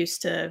that you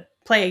used to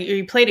play, or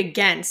you played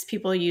against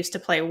people you used to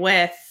play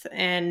with?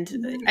 And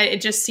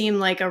it just seemed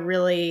like a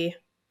really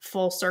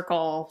full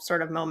circle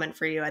sort of moment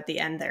for you at the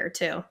end there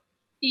too.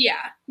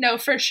 Yeah, no,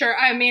 for sure.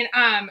 I mean,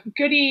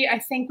 Goody, I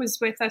think, was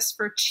with us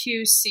for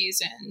 2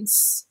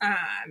 seasons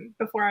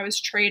before I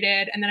was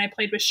traded. And then I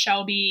played with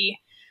Shelby,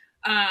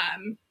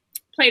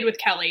 played with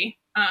Kelly.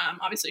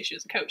 Obviously, she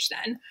was a coach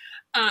then.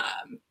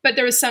 But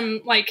there was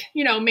some, like,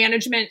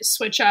 management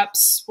switch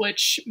ups,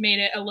 which made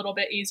it a little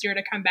bit easier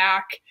to come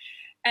back.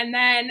 And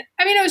then,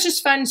 I mean, it was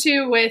just fun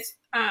too with,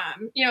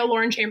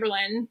 Lauren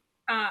Chamberlain,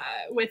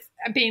 with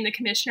being the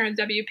commissioner of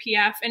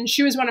WPF. And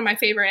she was one of my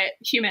favorite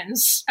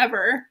humans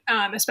ever,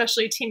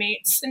 especially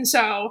teammates. And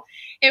so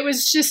it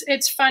was just,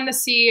 it's fun to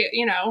see,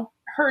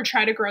 her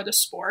try to grow the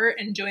sport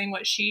and doing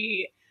what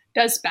she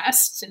does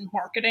best in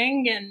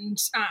marketing and,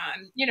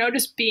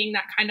 just being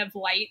that kind of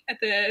light at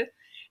the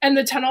end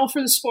of the tunnel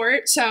for the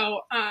sport.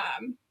 So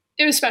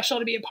it was special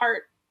to be a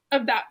part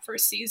of that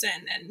first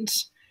season and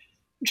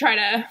try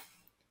to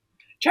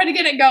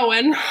get it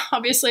going.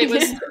 Obviously, it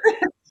was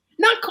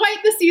not quite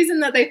the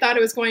season that they thought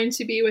it was going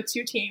to be with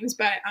 2 teams,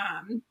 but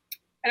I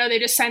know they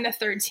just signed a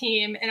 3rd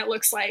team, and it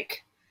looks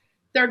like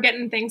they're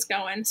getting things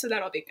going, so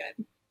that'll be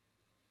good.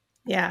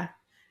 Yeah.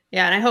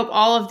 Yeah, and I hope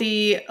all of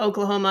the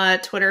Oklahoma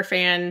Twitter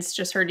fans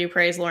just heard you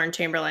praise Lauren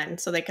Chamberlain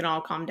so they can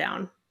all calm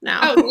down now.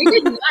 Oh, they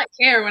did not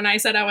care when I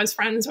said I was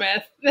friends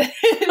with.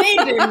 They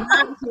did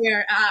not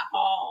care at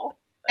all.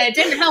 And it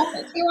didn't help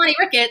that Keilani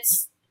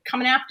Ricketts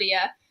coming after you.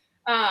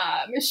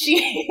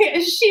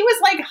 She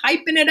was like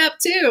hyping it up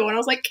too, and I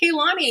was like,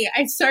 Keilani,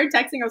 I started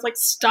texting. I was like,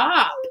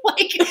 stop!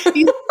 Like, these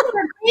people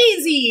are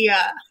crazy.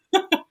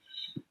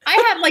 I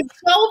had like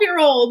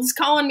 12-year-olds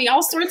calling me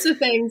all sorts of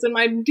things in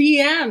my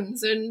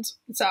DMs, and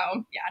so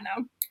yeah,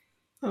 no.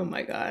 Oh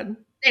my god,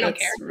 they don't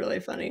care. That's really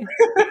funny.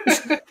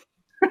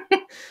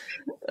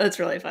 That's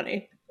really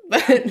funny.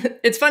 But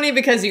it's funny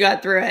because you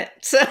got through it.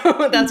 So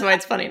that's why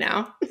it's funny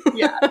now.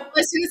 Yeah.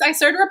 As soon as I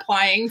started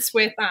replying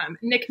with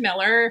Nick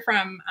Miller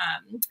from,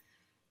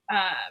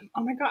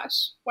 oh my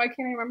gosh, why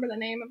can't I remember the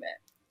name of it?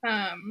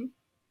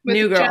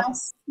 New Girl.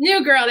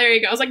 New Girl, there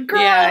you go. I was like,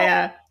 girl.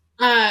 Yeah.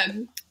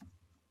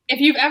 If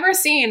you've ever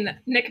seen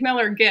Nick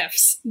Miller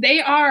GIFs, they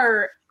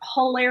are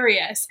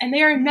hilarious and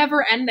they are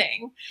never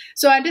ending.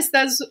 So I just,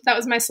 that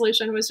was my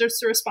solution, was just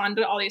to respond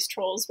to all these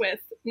trolls with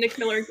Nick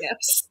Miller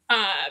GIFs.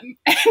 And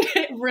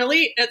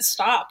it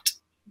stopped.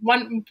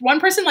 One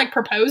person like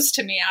proposed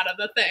to me out of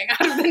the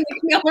Nick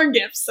Miller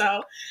GIF.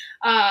 So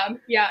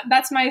yeah,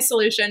 that's my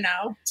solution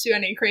now to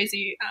any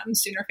crazy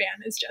Sooner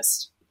fan, is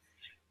just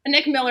a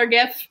Nick Miller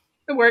GIF.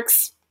 It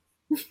works.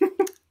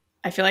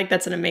 I feel like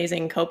that's an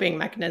amazing coping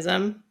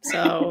mechanism.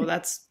 So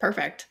that's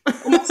perfect.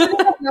 Most people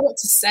don't know what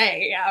to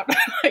say. Yeah.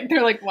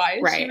 They're like, why is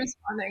she Right.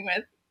 responding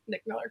with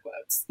Nick Miller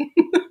quotes?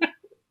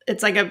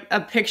 It's like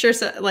a picture,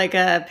 like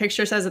a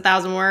picture says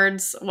 1,000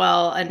 words.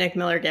 Well, a Nick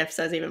Miller GIF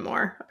says even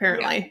more,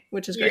 apparently,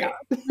 which is great. Yeah.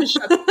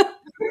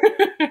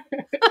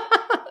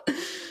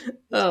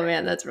 Oh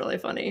man, that's really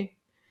funny.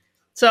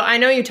 So I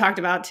know you talked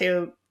about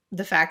too,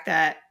 the fact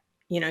that,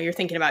 you're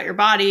thinking about your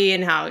body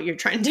and how you're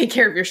trying to take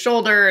care of your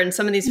shoulder, and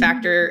some of these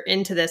factor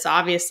into this,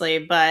 obviously,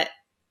 but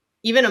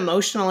even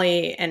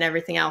emotionally and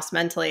everything else,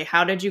 mentally,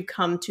 how did you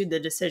come to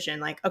the decision?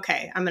 Like,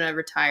 okay, I'm going to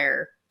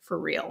retire for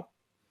real.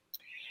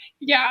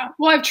 Yeah.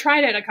 Well, I've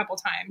tried it a couple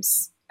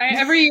times.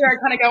 Every year I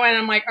kind of go in and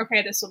I'm like,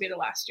 okay, this will be the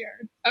last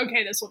year.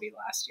 Okay, this will be the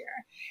last year.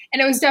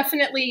 And it was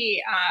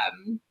definitely,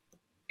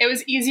 it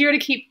was easier to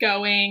keep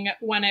going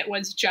when it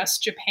was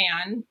just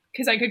Japan,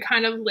 because I could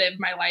kind of live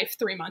my life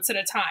 3 months at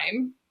a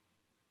time.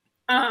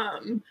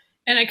 And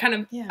I kind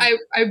of,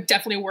 I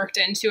definitely worked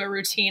into a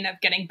routine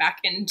of getting back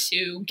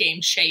into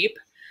game shape,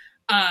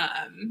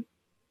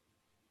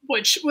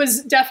 which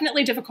was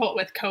definitely difficult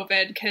with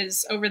COVID,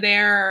 because over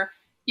there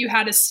you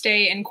had to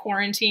stay in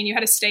quarantine. You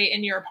had to stay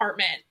in your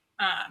apartment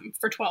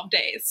for 12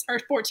 days or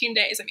 14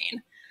 days. I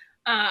mean,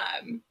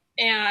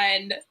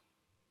 and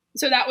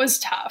so that was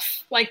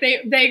tough. Like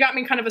they got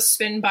me kind of a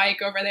spin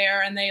bike over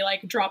there, and they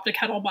like dropped a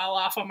kettlebell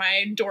off on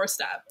my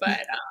doorstep.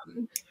 But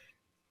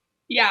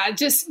yeah,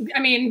 just, I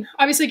mean,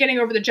 obviously getting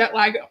over the jet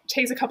lag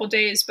takes a couple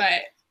days,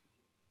 but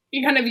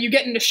you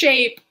get into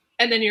shape,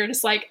 and then you're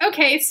just like,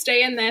 okay,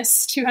 stay in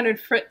this 200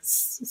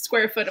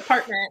 square foot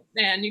apartment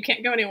and you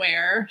can't go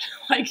anywhere.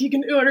 Like, you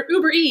can order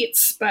Uber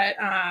Eats, but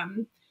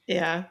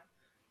yeah,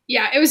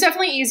 Yeah, it was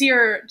definitely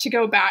easier to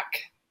go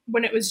back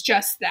when it was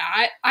just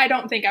that. I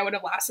don't think I would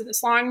have lasted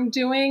this long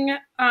doing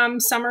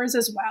summers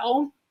as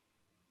well.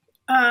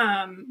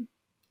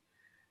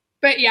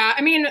 But yeah,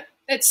 I mean,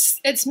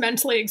 it's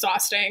mentally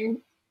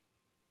exhausting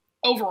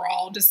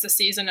overall, just the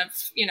season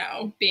of,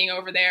 being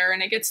over there,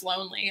 and it gets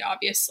lonely,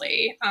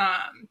 obviously.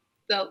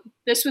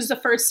 This was the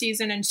first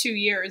season in 2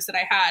 years that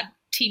I had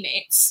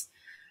teammates,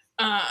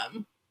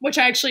 which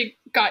I actually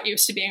got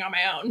used to being on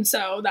my own.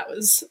 So that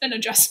was an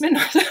adjustment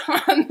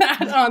on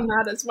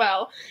that as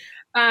well.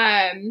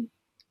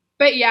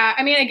 But yeah,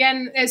 I mean,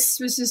 again, this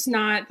was just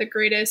not the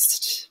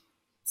greatest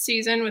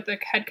season with the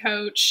head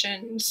coach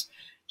and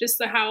just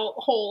the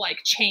whole like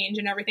change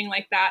and everything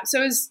like that.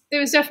 So it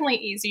was definitely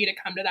easy to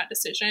come to that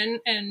decision.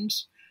 And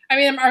I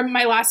mean,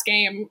 my last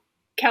game,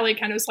 Kelly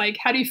kind of was like,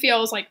 "How do you feel?" I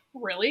was like,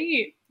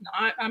 "Really?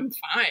 Not. I'm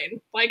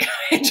fine. Like,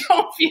 I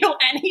don't feel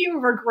any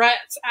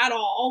regrets at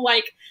all.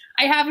 Like,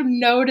 I have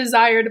no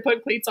desire to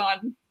put cleats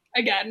on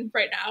again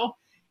right now."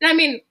 And I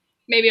mean,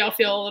 maybe I'll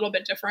feel a little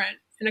bit different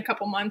in a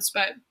couple months,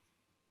 but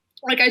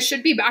like, I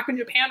should be back in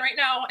Japan right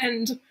now.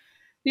 And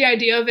the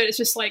idea of it is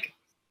just like,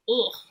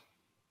 ugh.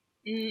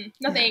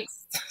 No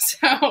thanks.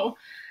 So,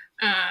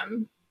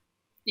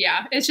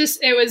 yeah, it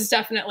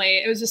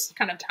was just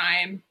kind of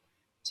time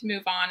to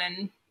move on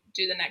and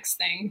do the next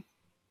thing.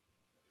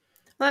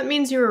 Well, that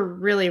means you were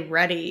really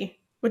ready,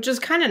 which is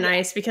kind of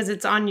nice because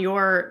it's on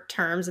your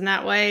terms in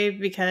that way,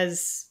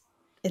 because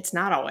it's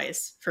not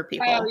always for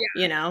people, Oh,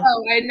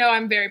 I know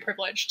I'm very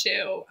privileged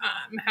to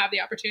have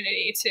the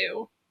opportunity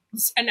to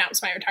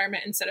announce my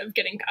retirement instead of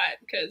getting cut,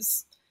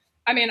 because,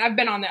 I mean, I've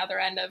been on the other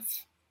end of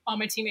all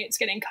my teammates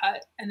getting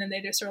cut, and then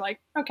they just are like,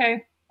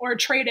 okay, or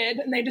traded,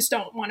 and they just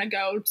don't want to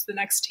go to the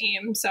next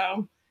team,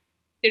 so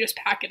they just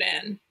pack it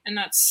in. And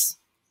that's,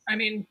 I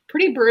mean,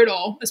 pretty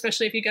brutal,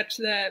 especially if you get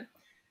to the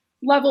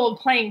level of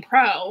playing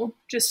pro,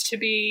 just to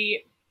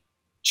be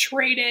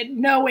traded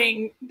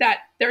knowing that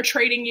they're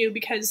trading you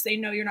because they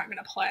know you're not going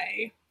to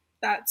play.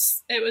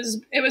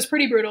 It was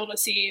pretty brutal to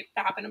see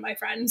that happen to my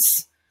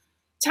friends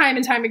time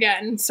and time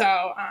again.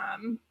 So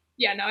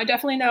yeah, no, I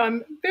definitely know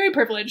I'm very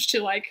privileged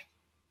to like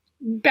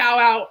bow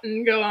out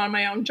and go on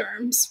my own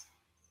terms.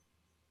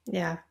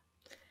 Yeah.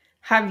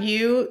 Have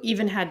you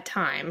even had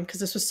time, because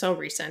this was so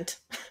recent,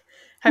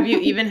 have you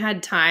even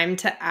had time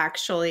to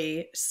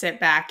actually sit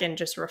back and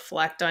just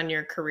reflect on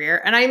your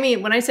career? And I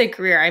mean, when I say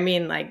career, I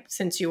mean like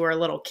since you were a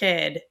little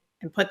kid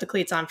and put the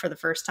cleats on for the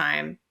first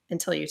time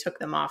until you took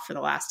them off for the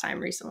last time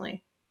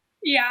recently.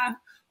 Yeah.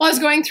 Well, I was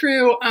going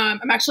through,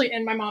 I'm actually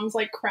in my mom's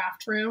like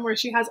craft room where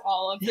she has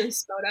all of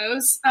these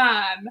photos.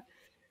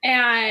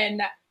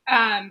 And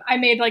I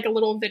made like a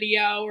little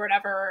video or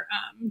whatever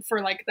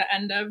for like the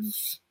end of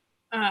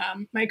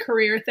my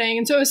career thing.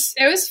 And so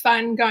it was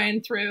fun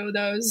going through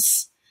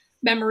those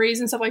memories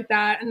and stuff like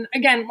that. And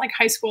again, like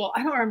high school,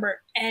 I don't remember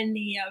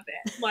any of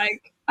it,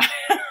 like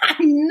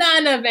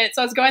none of it.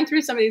 So I was going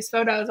through some of these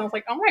photos. And I was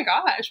like, oh my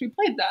gosh, we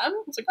played them.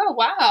 I was like, oh,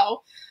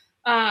 wow.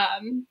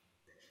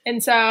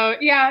 And so,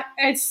 yeah,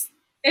 it's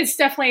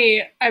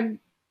definitely, I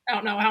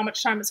don't know how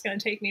much time it's going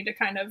to take me to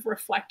kind of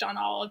reflect on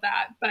all of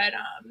that. But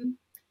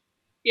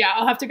yeah,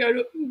 I'll have to go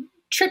to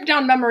trip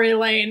down memory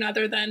lane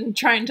other than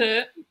trying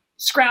to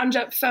scrounge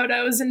up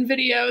photos and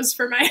videos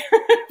for my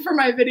for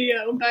my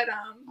video. But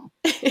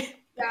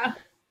yeah,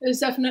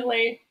 there's a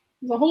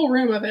whole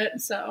room of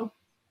it, so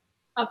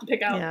I'll have to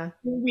pick out a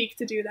week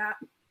to do that.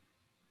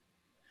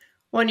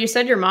 When you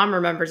said your mom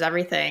remembers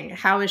everything,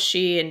 how is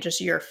she and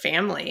just your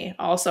family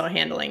also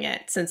handling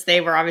it, since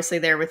they were obviously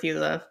there with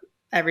you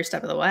every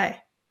step of the way?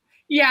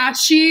 Yeah,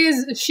 she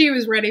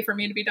was ready for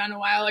me to be done a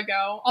while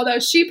ago. Although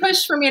she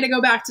pushed for me to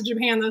go back to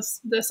Japan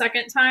the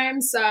second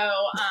time, so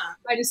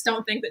I just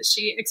don't think that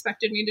she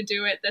expected me to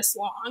do it this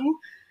long.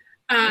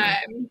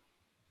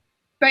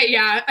 But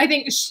yeah, I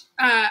think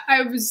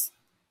I was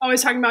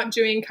always talking about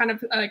doing kind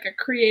of like a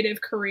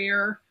creative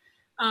career,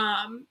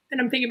 and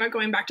I'm thinking about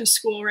going back to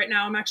school right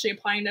now. I'm actually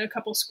applying to a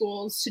couple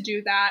schools to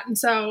do that, and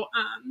so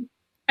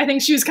I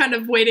think she was kind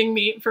of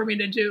waiting for me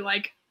to do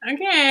like,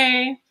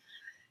 okay.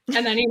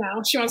 And then,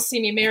 she wants to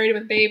see me married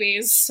with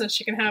babies so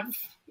she can have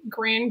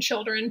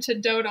grandchildren to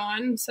dote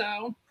on.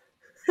 So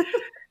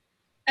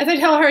as I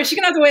tell her, she's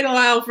going to have to wait a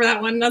while for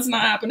that one. That's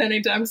not happening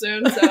anytime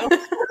soon. So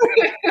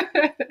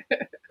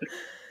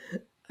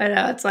I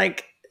know. It's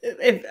like,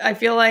 I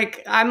feel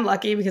like I'm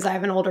lucky because I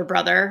have an older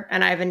brother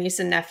and I have a niece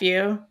and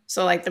nephew.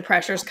 So like the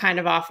pressure's kind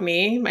of off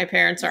me. My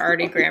parents are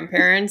already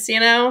grandparents,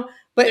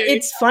 But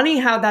it's funny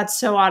how that's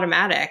so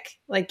automatic.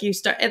 Like you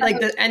start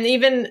and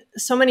even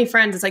so many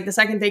friends, it's like the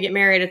second they get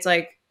married, it's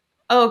like,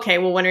 oh, okay,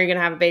 well, when are you going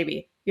to have a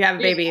baby? You have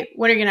a baby. Yeah.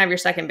 When are you going to have your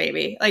second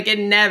baby? Like it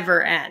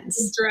never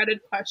ends.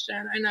 Dreaded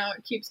question. I know,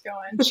 it keeps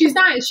going. She's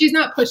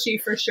not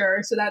pushy for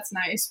sure. So that's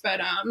nice. But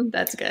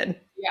that's good.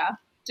 Yeah.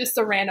 Just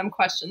the random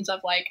questions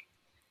of like,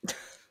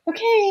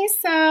 okay,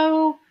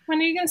 so when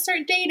are you going to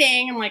start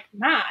dating? I'm like,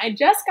 nah, I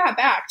just got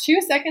back 2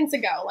 seconds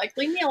ago. Like,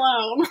 leave me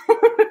alone.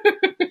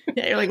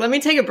 Yeah, you're like, let me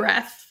take a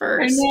breath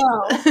first. I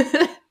know.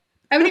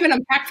 I haven't even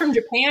unpacked from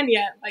Japan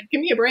yet. Like,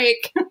 give me a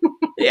break.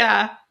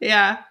 Yeah.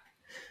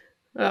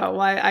 Oh,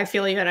 well, I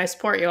feel you and I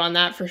support you on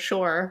that for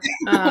sure.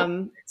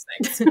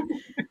 Thanks.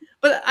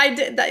 But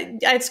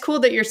it's cool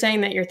that you're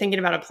saying that you're thinking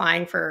about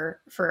applying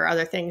for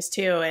other things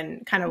too,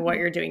 and kind of what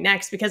you're doing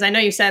next, because I know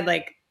you said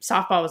like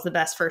softball was the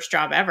best first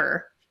job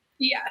ever.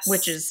 Yes,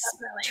 which is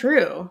definitely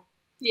true.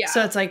 Yeah.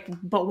 So it's like,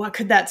 but what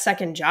could that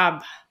second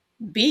job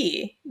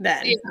be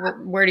then? Yeah.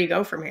 Where do you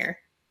go from here?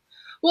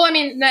 Well, I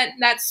mean,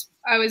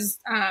 I was,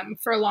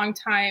 for a long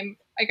time,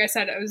 like I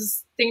said, I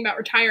was thinking about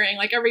retiring.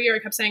 Like every year I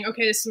kept saying,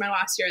 okay, this is my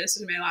last year. This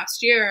is my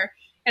last year.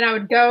 And I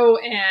would go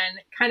and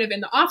kind of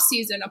in the off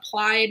season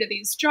apply to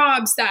these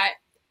jobs that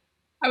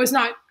I was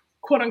not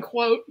quote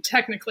unquote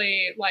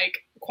technically like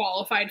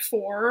qualified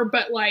for,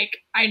 but like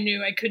I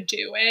knew I could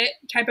do it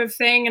type of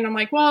thing. And I'm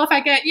like, well, if I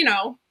get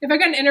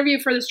an interview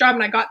for this job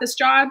and I got this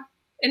job,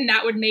 and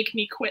that would make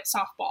me quit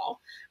softball.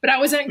 But I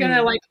wasn't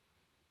gonna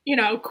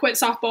quit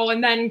softball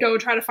and then go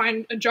try to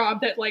find a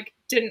job that like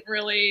didn't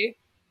really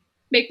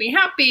make me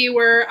happy,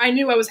 where I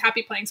knew I was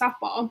happy playing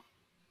softball.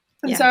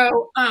 And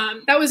so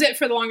that was it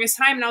for the longest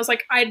time. And I was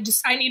like, I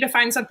need to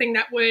find something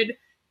that would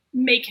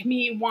make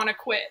me want to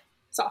quit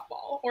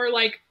softball, or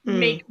like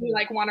make me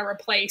like want to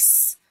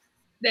replace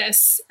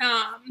this.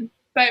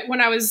 But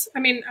when I was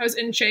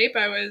in shape.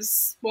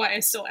 I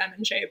still am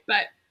in shape,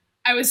 but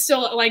I was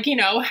still like,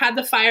 had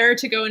the fire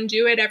to go and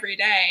do it every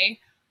day.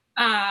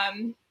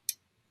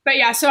 But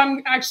yeah, so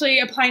I'm actually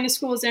applying to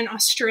schools in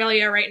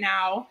Australia right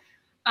now.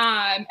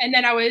 And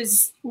then I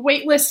was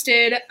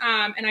waitlisted,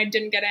 and I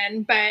didn't get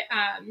in, but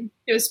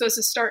it was supposed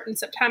to start in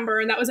September.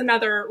 And that was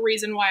another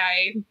reason why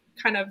I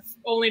kind of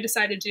only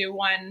decided to do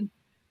one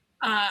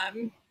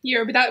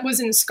year, but that was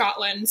in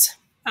Scotland.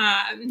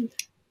 And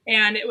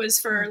it was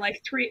for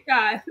like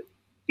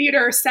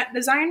theater set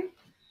design.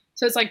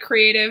 So it's like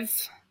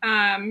creative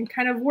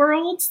kind of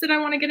worlds that I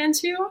want to get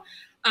into.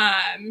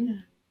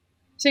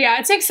 So yeah,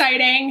 it's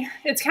exciting.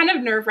 It's kind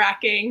of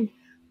nerve-wracking.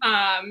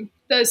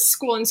 The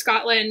school in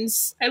Scotland,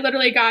 I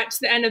literally got to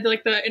the end of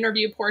the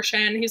interview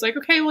portion. He's like,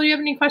 okay, well, do you have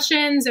any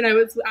questions? And I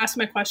would ask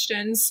my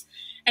questions.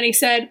 And he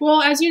said,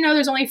 well, as you know,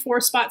 there's only 4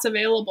 spots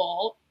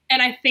available.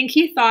 And I think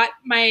he thought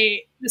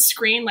the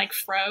screen like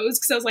froze,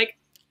 because I was like,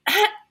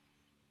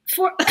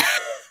 4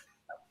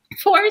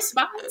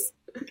 spots?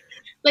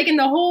 Like in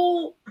the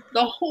whole,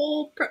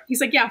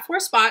 he's like, yeah,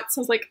 4 spots.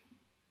 I was like,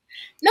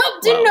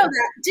 nope, didn't know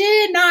that.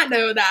 Did not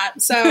know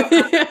that. So,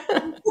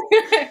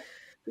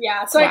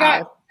 yeah. So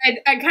I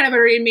kind of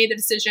already made the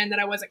decision that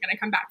I wasn't going to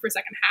come back for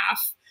second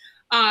half.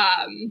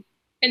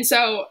 And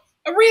so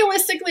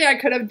realistically, I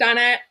could have done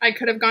it. I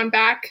could have gone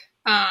back.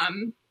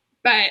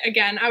 But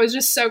again, I was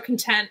just so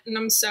content, and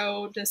I'm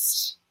so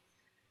just,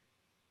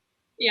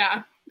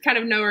 kind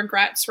of no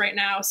regrets right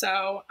now.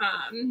 So,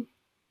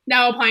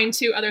 now applying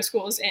to other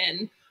schools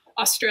in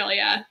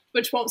Australia,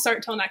 which won't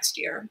start till next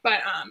year.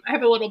 But I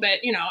have a little bit,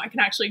 I can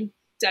actually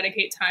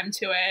dedicate time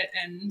to it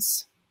and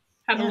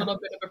have a little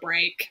bit of a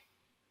break.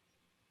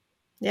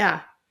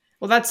 Yeah.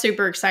 Well, that's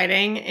super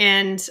exciting.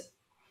 And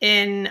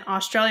in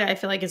Australia, I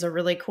feel like is a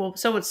really cool,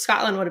 so what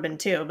Scotland would have been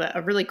too, but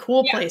a really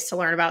cool place to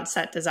learn about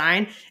set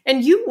design.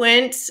 And you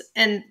went,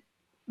 and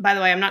by the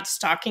way, I'm not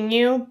stalking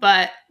you,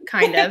 but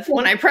kind of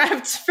when I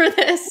prepped for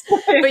this,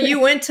 but you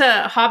went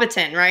to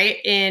Hobbiton, right?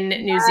 In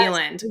New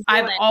Zealand.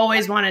 I've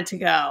always wanted to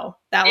go.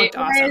 That looked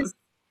awesome. Was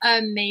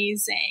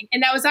amazing.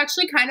 And that was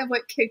actually kind of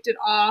what kicked it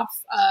off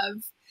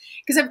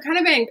because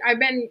I've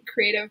been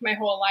creative my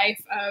whole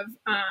life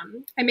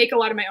I make a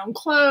lot of my own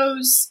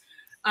clothes.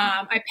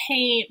 I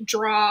paint,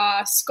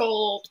 draw,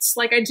 sculpt,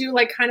 like I do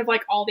like kind of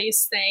like all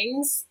these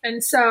things.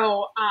 And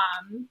so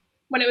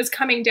when it was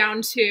coming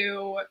down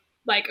to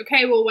like,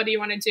 okay, well, what do you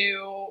want to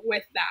do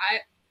with that? I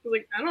was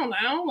like, I don't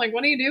know. Like,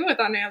 what do you do with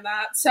any of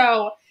that?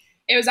 So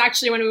it was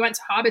actually when we went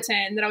to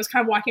Hobbiton that I was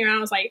kind of walking around. I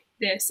was like,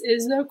 this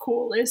is the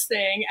coolest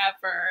thing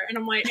ever. And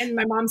I'm like, and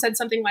my mom said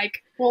something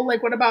like, well,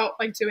 like, what about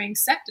like doing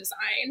set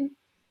design?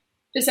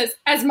 Just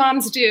as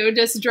moms do,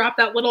 just drop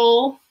that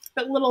little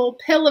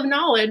pill of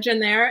knowledge in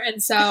there.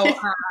 And so,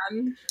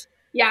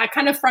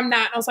 kind of from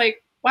that, I was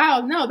like, wow,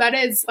 no, that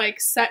is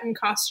like set and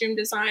costume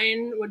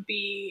design would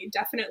be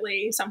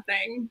definitely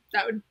something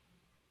that would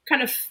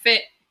kind of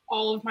fit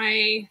all of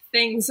my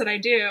things that I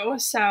do.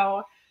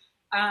 So,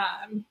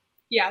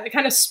 that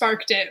kind of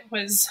sparked it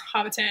was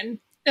Hobbiton.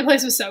 The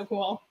place was so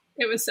cool.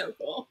 It was so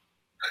cool.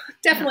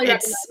 Definitely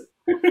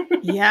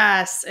recommend.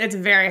 Yes, it's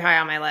very high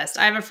on my list.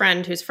 I have a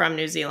friend who's from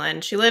New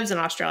Zealand. She lives in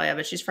Australia,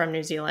 but she's from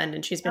New Zealand,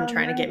 and she's been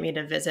trying to get me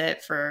to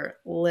visit for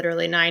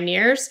literally 9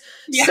 years.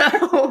 Yeah.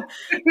 So,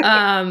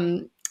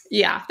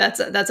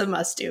 that's a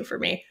must do for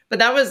me. But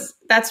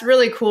that's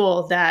really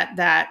cool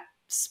that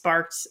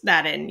sparked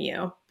that in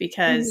you,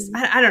 because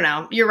I don't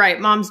know. You're right.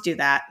 Moms do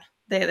that.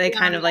 They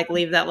kind of like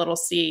leave that little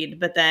seed,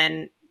 but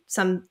then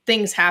some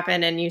things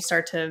happen and you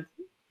start to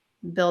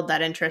build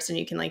that interest and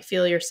you can like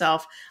feel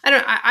yourself.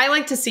 I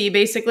like to see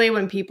basically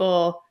when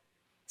people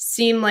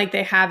seem like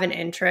they have an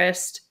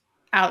interest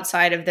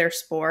outside of their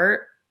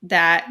sport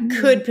that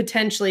could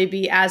potentially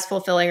be as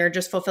fulfilling or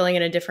just fulfilling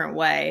in a different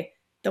way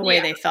the way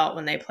they felt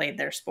when they played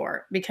their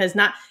sport, because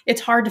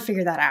it's hard to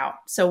figure that out.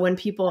 So when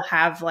people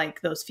have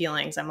like those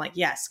feelings, I'm like,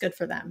 yes, good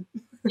for them.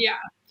 Yeah.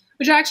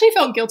 Which I actually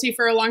felt guilty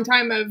for a long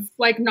time of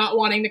like not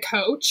wanting to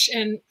coach.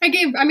 And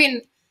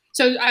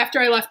so after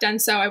I left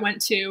Denso, I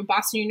went to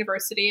Boston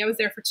University. I was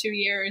there for 2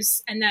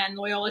 years, and then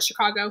Loyola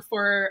Chicago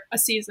for a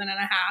season and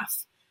a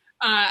half.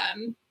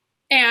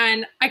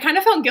 And I kind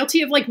of felt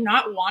guilty of like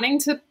not wanting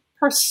to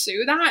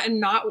pursue that and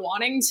not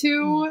wanting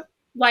to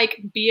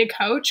like be a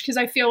coach, because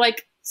I feel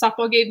like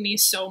softball gave me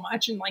so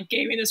much and like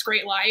gave me this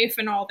great life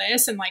and all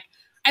this. And like,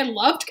 I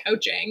loved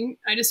coaching.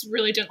 I just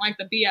really didn't like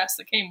the BS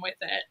that came with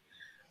it.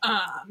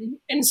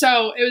 And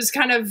so it was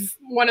kind of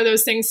one of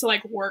those things to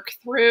like work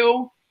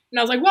through. And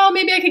I was like, well,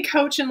 maybe I could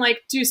coach and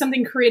like do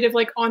something creative,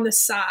 like on the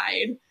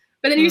side.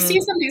 But then you see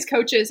some of these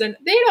coaches and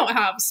they don't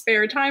have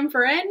spare time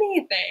for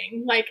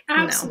anything, like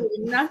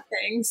absolutely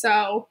nothing.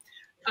 So,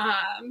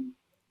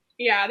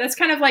 yeah, that's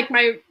kind of like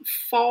my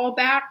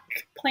fallback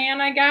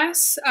plan, I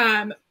guess.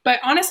 But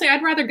honestly,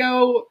 I'd rather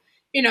go,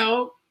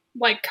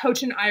 like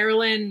coach in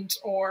Ireland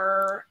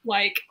or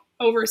like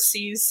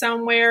overseas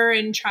somewhere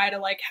and try to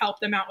like help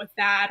them out with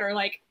that, or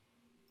like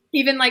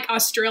even like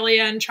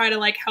Australia and try to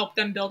like help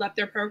them build up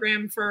their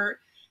program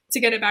to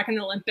get it back in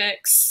the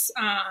Olympics.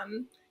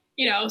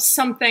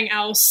 Something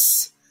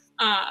else.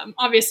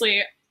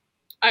 Obviously,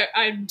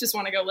 I just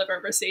want to go live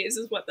overseas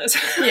is what this,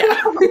 this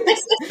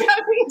is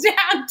coming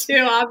down to,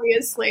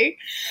 obviously.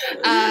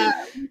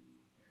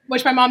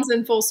 Which my mom's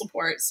in full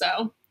support,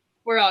 so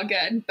we're all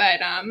good.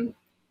 But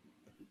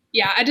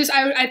yeah,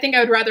 I think I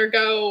would rather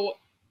go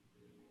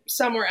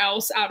somewhere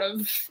else out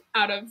of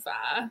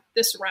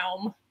this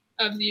realm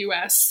of the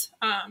US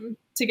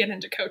to get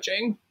into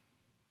coaching.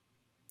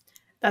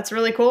 That's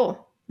really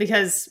cool,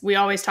 because we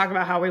always talk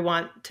about how we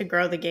want to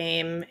grow the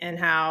game and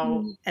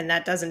how, and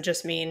that doesn't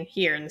just mean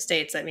here in the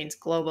States, that means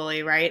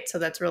globally, right? So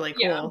that's really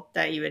cool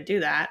that you would do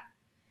that.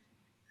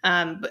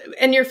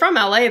 And you're from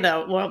LA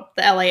though, well,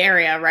 the LA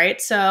area,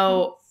 right?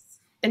 So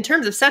in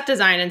terms of set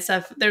design and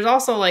stuff, there's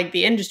also like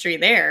the industry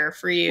there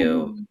for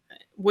you.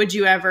 Would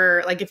you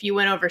ever, like if you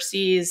went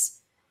overseas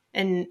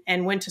and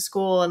went to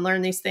school and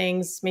learned these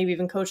things, maybe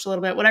even coached a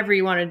little bit, whatever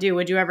you want to do,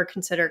 would you ever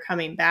consider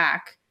coming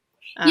back?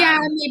 Yeah,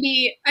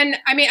 maybe. And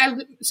I mean,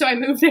 I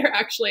moved there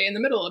actually in the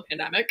middle of the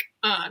pandemic.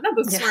 Not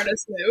the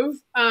smartest move.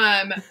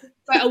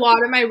 But a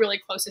lot of my really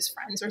closest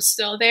friends are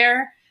still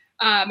there.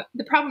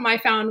 The problem I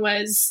found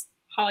was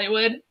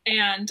Hollywood,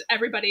 and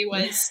everybody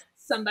was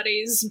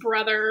somebody's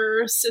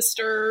brother,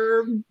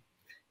 sister,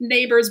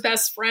 neighbor's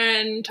best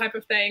friend type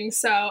of thing.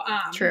 So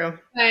true.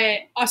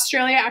 But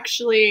Australia,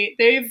 actually,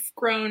 they've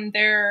grown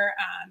their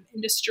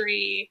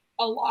industry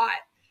a lot,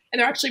 and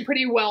they're actually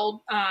pretty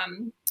well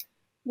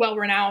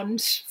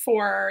renowned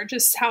for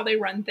just how they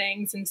run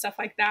things and stuff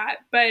like that.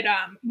 But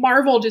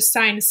Marvel just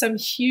signed some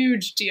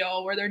huge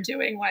deal where they're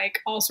doing like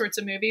all sorts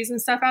of movies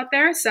and stuff out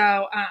there.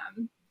 So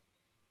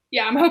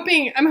yeah, I'm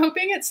hoping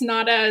it's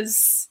not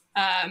as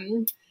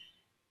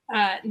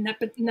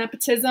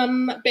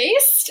nepotism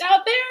based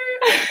out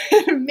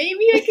there.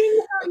 Maybe I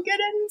can get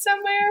in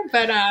somewhere,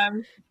 but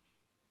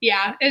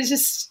yeah,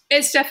 it's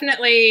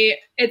definitely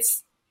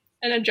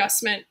an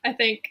adjustment. I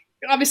think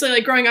obviously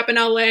like growing up in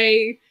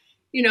LA,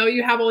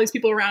 you have all these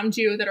people around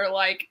you that are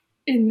like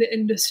in the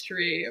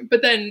industry,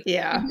 but then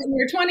in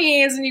your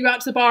 20s and you go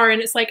out to the bar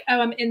and it's like, oh,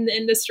 I'm in the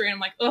industry. And I'm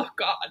like, oh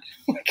God.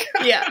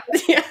 Yeah.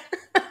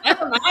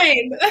 Never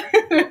mind.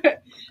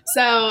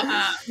 So,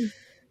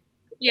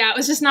 yeah, it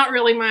was just not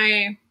really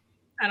I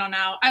don't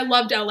know. I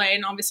loved LA,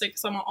 and obviously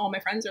because all my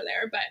friends are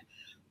there, but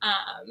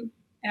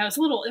it was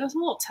a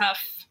little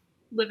tough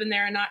living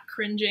there and not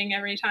cringing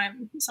every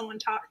time someone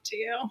talked to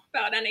you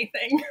about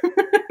anything.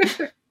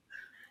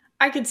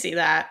 I could see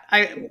that.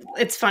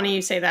 It's funny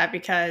you say that,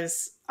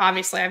 because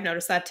obviously I've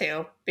noticed that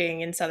too,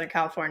 being in Southern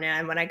California,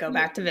 and when I go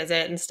back to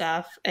visit and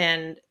stuff,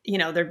 and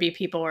there'd be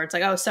people where it's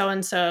like, oh,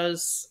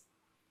 so-and-so's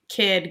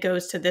kid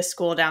goes to this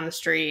school down the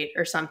street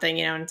or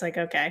something, and it's like,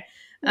 okay.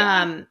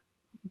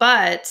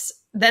 But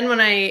then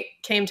when I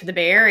came to the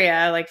Bay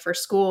Area, like for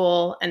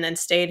school, and then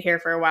stayed here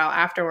for a while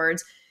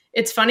afterwards,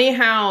 it's funny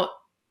how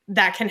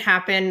that can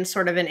happen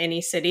sort of in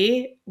any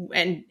city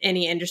and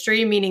any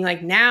industry, meaning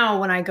like now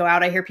when I go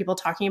out, I hear people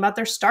talking about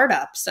their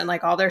startups and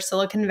like all their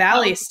Silicon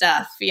Valley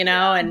stuff,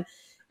 and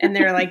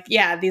they're like,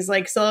 yeah, these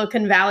like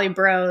Silicon Valley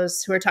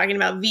bros who are talking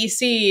about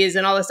VCs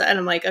and all this stuff. And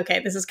I'm like, okay,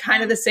 this is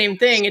kind of the same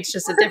thing. It's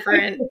just a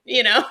different,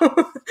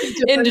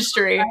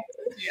 industry.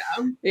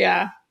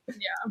 Yeah.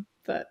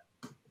 But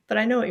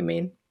I know what you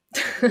mean.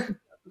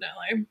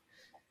 Definitely.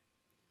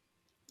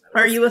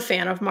 Are you a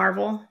fan of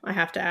Marvel? I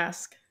have to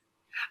ask.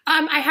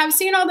 I have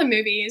seen all the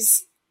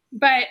movies,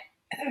 but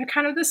they're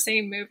kind of the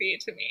same movie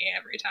to me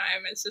every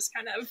time. It's just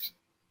kind of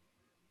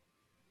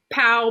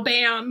pow,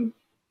 bam.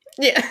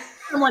 Yeah.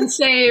 Someone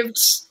saved,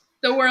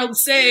 the world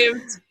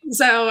saved.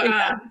 So,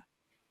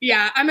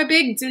 yeah, I'm a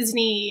big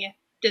Disney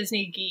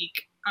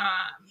geek.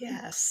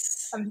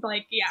 Yes. I'm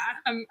like,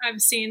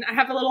 I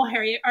have a little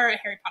Harry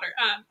Potter,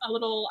 a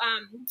little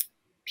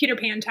Peter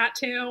Pan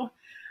tattoo.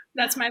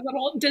 That's my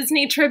little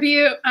Disney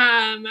tribute.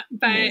 But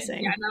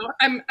Amazing. yeah, no,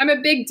 I'm a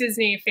big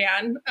Disney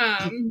fan.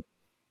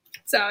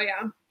 So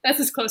yeah, that's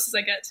as close as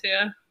I get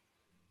to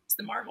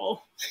the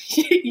Marvel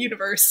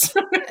universe.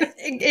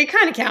 It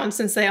kind of counts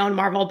since they own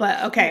Marvel,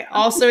 but okay.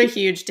 Also a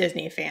huge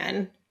Disney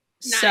fan.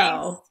 Nice.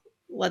 So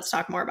let's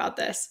talk more about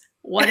this.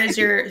 What is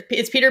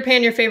is Peter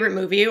Pan your favorite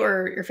movie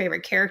or your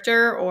favorite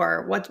character,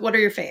 or what are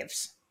your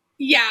faves?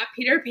 Yeah,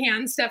 Peter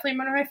Pan's definitely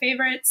one of my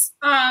favorites.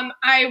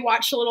 I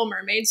watched Little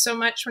Mermaid so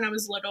much when I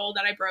was little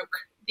that I broke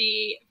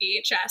the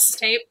VHS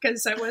tape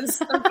because I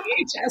was a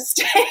VHS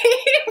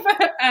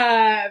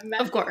tape.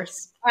 Of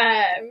course.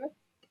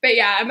 But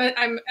yeah, I'm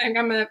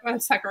a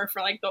sucker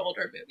for like the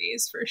older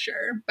movies for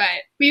sure. But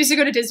we used to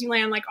go to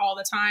Disneyland like all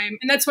the time,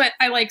 and that's what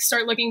I like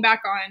start looking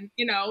back on,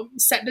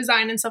 set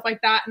design and stuff like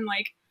that. And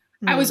like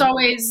I was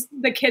always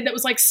the kid that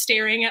was like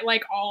staring at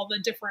like all the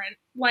different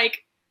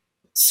like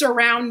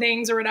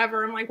surroundings or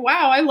whatever. I'm like,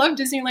 wow, I love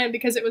Disneyland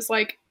because it was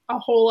like a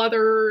whole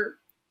other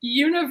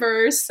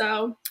universe.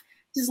 So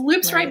just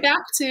loops right back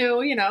to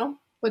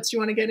what you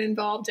want to get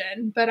involved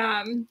in. But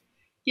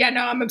yeah,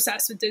 no, I'm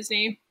obsessed with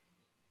Disney.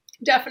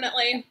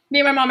 Definitely. Me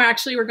and my mom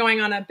actually were going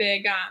on a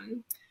big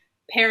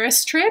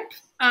Paris trip,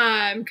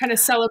 kind of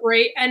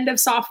celebrate end of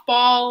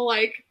softball,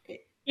 like,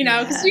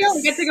 because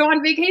we get to go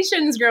on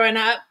vacations growing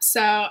up.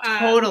 So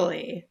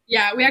totally.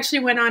 Yeah, we actually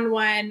went on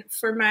one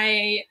for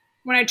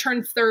when I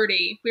turned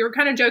 30. We were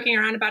kind of joking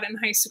around about it in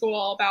high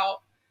school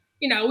about,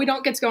 we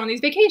don't get to go on these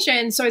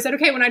vacations. So I said,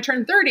 okay, when I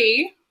turn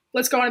 30,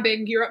 let's go on a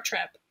big Europe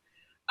trip.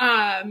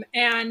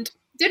 And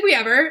did we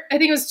ever? I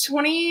think it was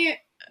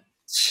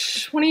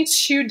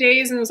 22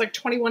 days and it was like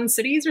 21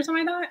 cities or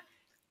something like that.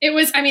 It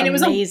was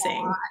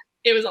amazing.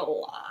 It was a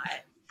lot.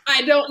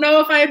 I don't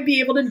know if I'd be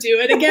able to do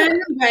it again,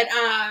 but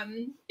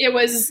it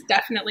was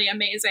definitely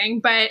amazing.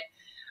 But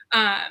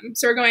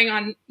so we're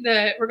going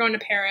to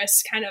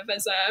Paris kind of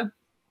as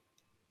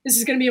this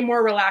is going to be a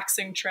more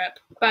relaxing trip,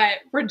 but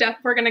we're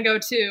going to go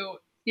to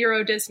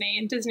Euro Disney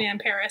and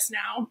Disneyland Paris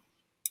now,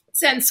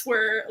 since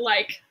we're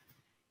like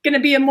going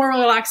to be a more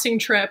relaxing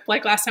trip.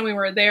 Like last time we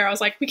were there, I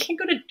was like, we can't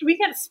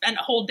spend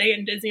a whole day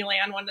in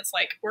Disneyland when it's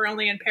like we're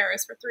only in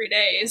Paris for 3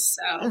 days.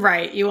 So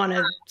right, you want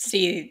to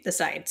see the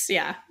sights.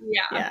 Yeah.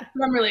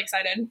 I'm really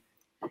excited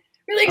to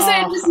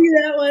see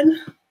that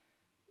one.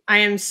 I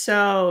am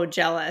so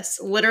jealous.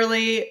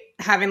 Literally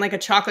having like a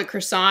chocolate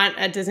croissant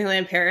at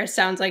Disneyland Paris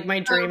sounds like my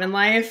dream in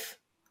life.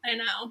 I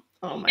know.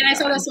 Oh my God. I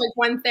saw this like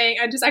one thing.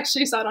 I just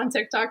actually saw it on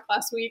TikTok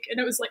last week, and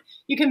it was like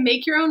you can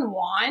make your own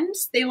wand.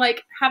 They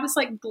like have this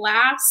like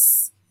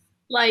glass,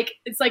 like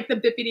it's like the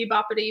Bippity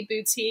Boppity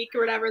boutique or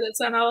whatever that's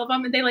on all of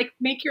them, and they like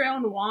make your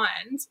own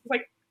wand.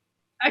 Like,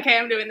 okay,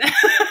 I'm doing that.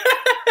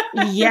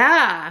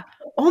 Yeah.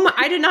 Oh my!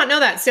 I did not know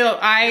that. So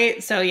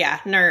yeah,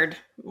 nerd,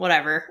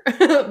 whatever.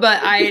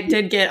 But I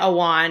did get a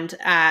wand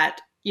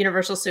at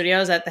Universal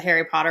Studios at the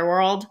Harry Potter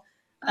World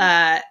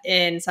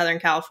in Southern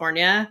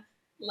California.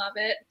 Love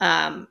it.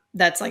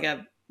 That's like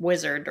a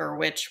wizard or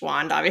witch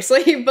wand,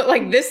 obviously, but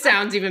like this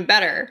sounds even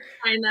better.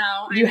 I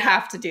know. You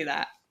have to do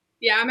that.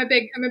 Yeah, I'm a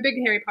big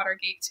Harry Potter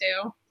geek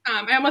too.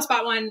 I almost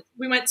bought one.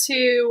 I went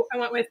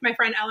with my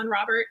friend Ellen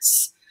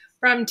Roberts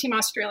from Team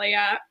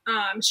Australia.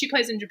 She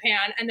plays in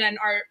Japan, and then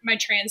my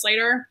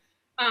translator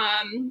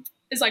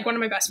is like one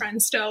of my best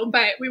friends still.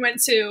 But we went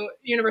to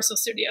Universal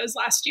Studios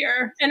last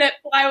year, and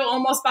I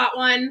almost bought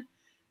one,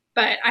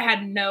 but I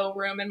had no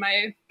room in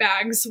my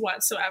bags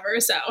whatsoever,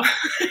 so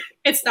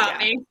it stopped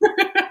me.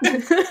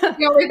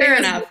 Fair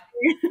enough.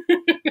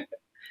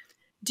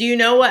 Do you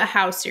know what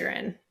house you're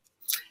in?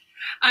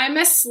 I'm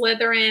a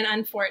Slytherin,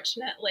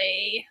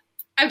 unfortunately.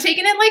 I've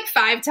taken it like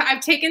 5 times.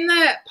 I've taken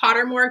the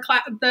Pottermore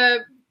the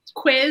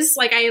quiz.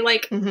 Like I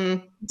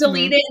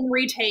delete it and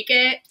retake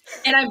it,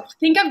 and I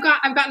think I've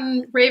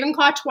gotten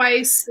Ravenclaw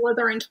twice,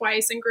 Slytherin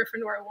twice, and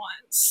Gryffindor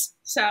once.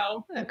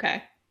 So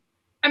okay,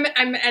 I'm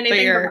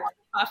anything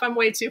off. I'm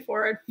way too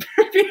forward.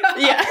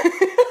 Yeah.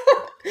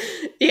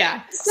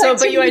 Yeah. So,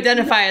 but you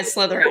identify as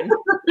Slytherin.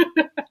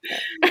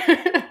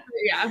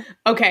 Yeah.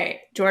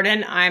 Okay,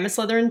 Jordan, I'm a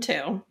Slytherin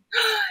too.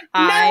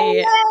 No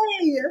way!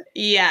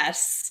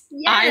 Yes.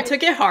 I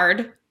took it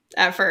hard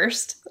at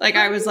first. Like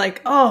I was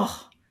like, and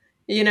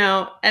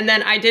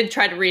then I did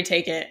try to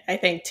retake it, I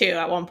think too,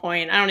 at one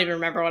point. I don't even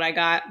remember what I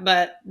got,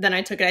 but then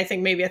I took it, I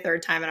think maybe a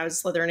third time, and I was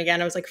a Slytherin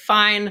again. I was like,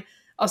 fine,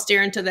 I'll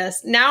steer into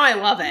this. Now I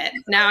love it.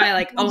 Now I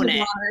like own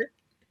it.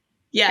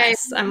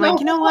 Yes. Okay. I'm like,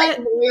 you know what?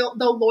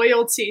 The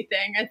loyalty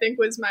thing, I think,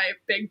 was my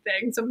big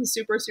thing. So I'm a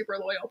super, super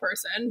loyal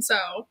person. So,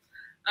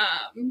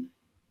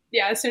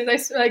 yeah, as soon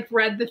as I like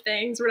read the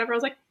things or whatever, I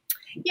was like,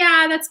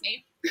 yeah, that's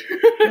me.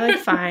 You're like,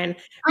 fine.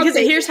 Because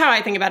here's how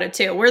I think about it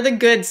too. We're the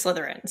good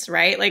Slytherins,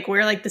 right? Like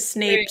we're like the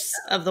Snapes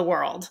of the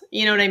world.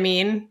 You know what I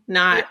mean?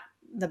 Not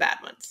the bad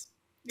ones.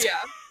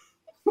 Yeah.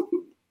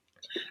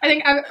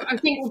 I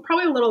think we're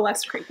probably a little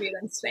less creepy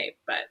than Snape,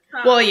 but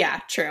well,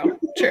 yeah, true.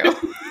 Yeah,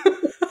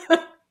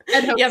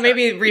 so.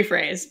 Maybe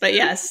rephrase, but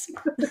yes.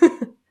 But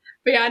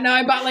yeah, no,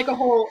 I bought like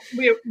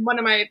one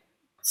of my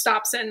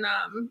stops in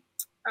on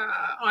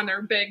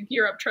our big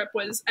Europe trip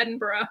was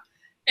Edinburgh,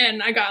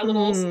 and I got a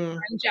little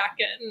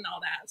jacket and all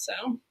that.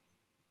 So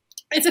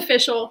it's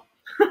official.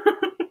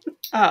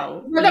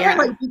 Oh, we're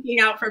like geeking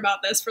out about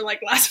this for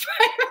like last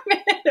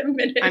 5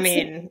 minutes. I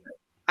mean,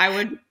 I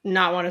would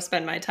not want to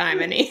spend my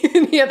time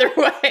any other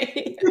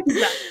way.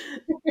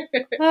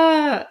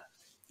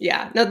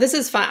 Yeah, no, this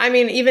is fun. I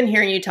mean, even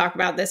hearing you talk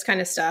about this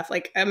kind of stuff,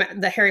 like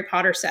the Harry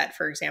Potter set,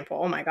 for example,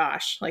 oh my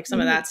gosh, like some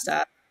of that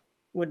stuff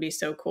would be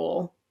so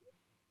cool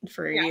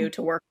for you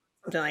to work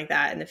on something like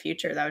that in the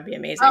future. That would be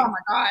amazing. Oh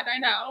my God, I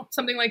know.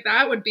 Something like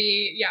that would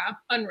be,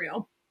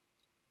 unreal.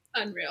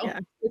 Yeah.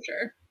 For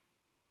sure.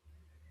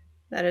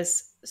 That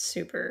is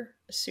super,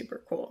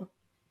 super cool.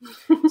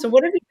 So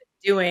what have you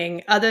been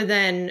doing other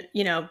than,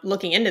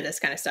 looking into this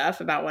kind of stuff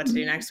about what to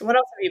do next? What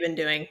else have you been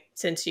doing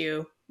since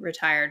you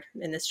retired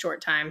in this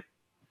short time?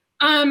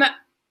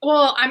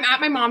 Well, I'm at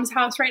my mom's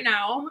house right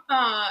now,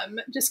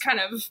 just kind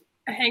of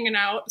hanging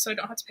out so I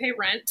don't have to pay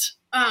rent.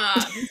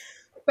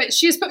 But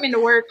she's put me to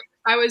work.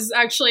 I was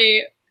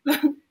actually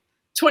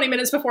 20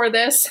 minutes before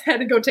this, had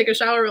to go take a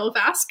shower real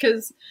fast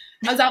because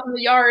I was out in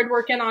the yard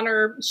working on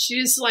her.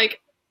 She's like,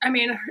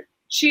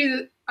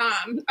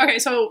 okay,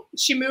 so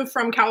she moved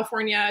from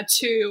California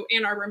to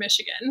Ann Arbor,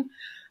 Michigan,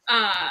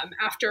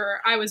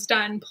 after I was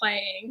done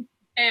playing,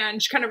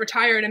 and she kind of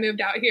retired and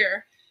moved out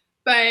here.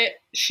 But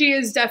she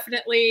is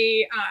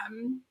definitely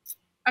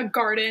a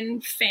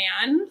garden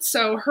fan.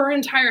 So her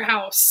entire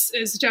house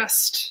is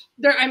just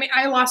there. I mean,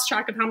 I lost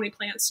track of how many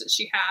plants that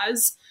she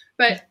has,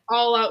 but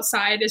all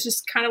outside is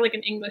just kind of like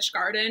an English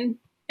garden.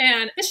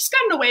 And it's just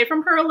gotten away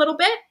from her a little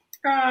bit.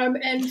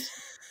 And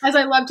as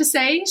I love to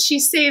say, she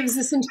saves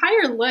this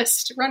entire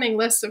running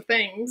list of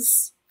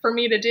things for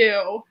me to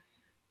do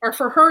or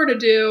for her to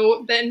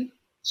do. Then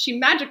she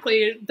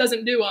magically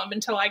doesn't do them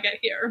until I get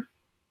here.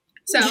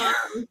 So,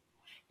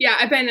 yeah,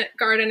 I've been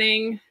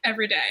gardening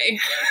every day.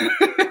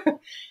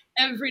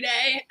 Every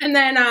day. And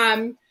then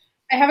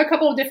I have a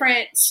couple of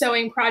different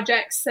sewing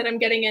projects that I'm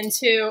getting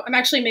into. I'm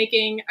actually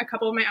making a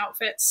couple of my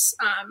outfits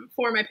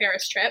for my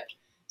Paris trip.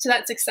 So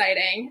that's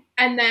exciting.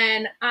 And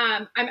then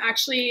I'm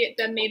actually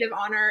the maid of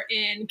honor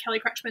in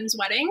Kelly Kretschmann's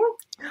wedding.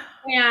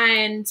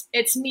 And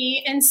it's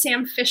me and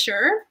Sam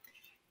Fisher.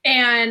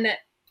 And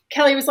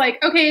Kelly was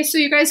like, okay, so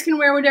you guys can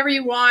wear whatever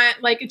you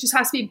want. Like, it just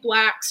has to be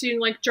black. So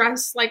you can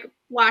dress like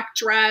black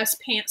dress,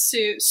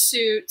 pantsuit,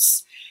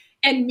 suits.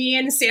 And me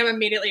and Sam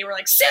immediately were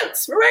like,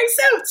 suits! We're wearing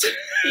suits!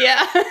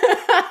 Yeah.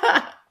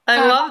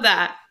 I love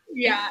that.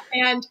 Yeah.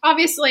 And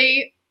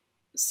obviously,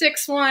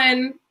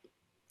 6'1",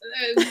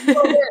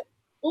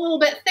 a little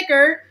bit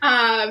thicker.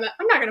 I'm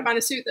not going to find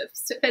a suit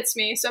that fits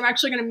me. So I'm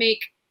actually going to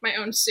make my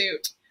own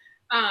suit.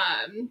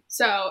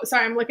 So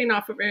sorry, I'm looking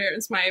off over here.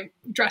 It's my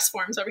dress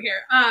forms over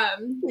here.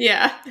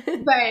 Yeah.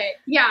 But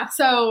yeah,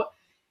 so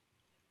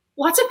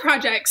lots of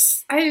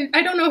projects. I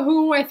don't know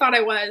who I thought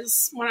I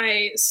was when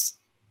I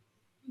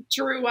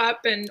drew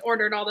up and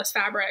ordered all this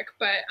fabric,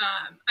 but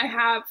I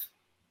have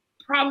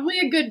probably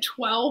a good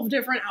 12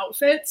 different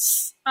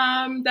outfits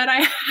that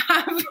I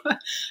have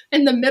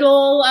in the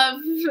middle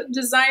of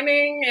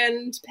designing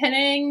and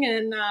pinning.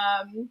 And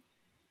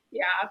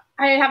yeah,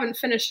 I haven't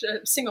finished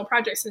a single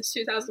project since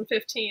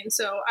 2015,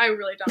 so I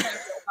really don't know who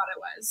I thought I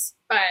was.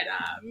 But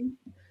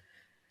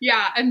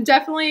yeah,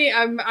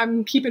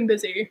 I'm keeping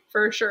busy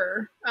for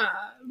sure.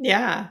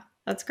 Yeah,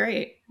 that's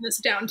great.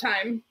 This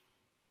downtime.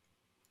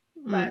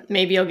 But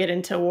maybe you'll get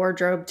into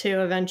wardrobe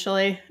too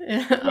eventually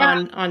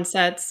on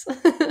sets.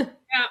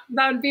 Yeah,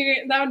 that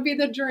would be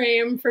the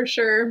dream for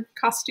sure.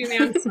 Costume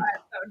and set,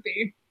 that would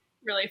be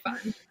really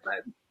fun.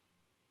 But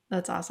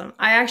that's awesome.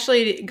 I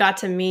actually got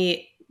to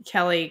meet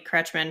Kelly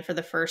Kretschmann for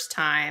the first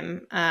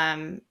time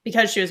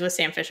because she was with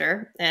Sam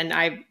Fisher, and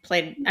I've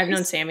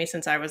known Sammy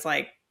since I was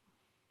like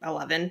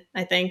 11,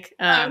 I think.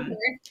 Okay.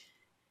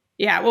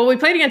 Yeah, well, we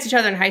played against each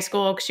other in high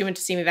school because she went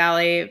to Simi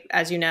Valley,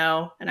 as you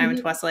know, and I went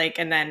to Westlake,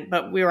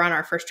 but we were on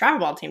our first travel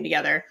ball team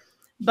together.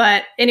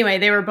 But anyway,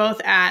 they were both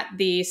at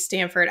the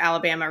Stanford,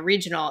 Alabama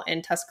Regional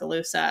in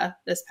Tuscaloosa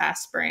this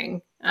past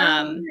spring.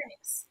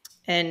 Nice.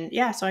 And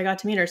yeah, so I got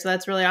to meet her. So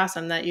that's really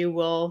awesome that you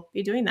will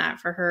be doing that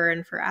for her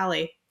and for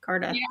Allie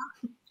Carta.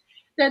 Yeah,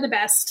 they're the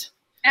best.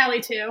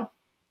 Allie too.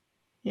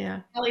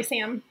 Yeah. Allie,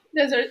 Sam.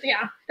 Those are,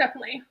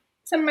 definitely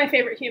some of my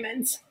favorite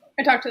humans.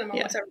 I talk to them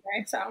almost every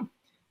day. So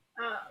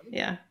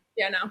yeah,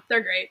 no,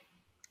 they're great.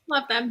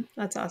 Love them.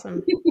 That's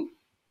awesome.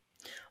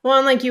 Well,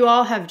 and like you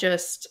all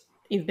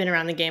you've been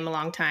around the game a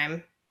long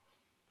time.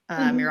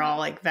 You're all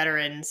like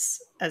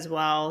veterans as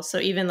well. So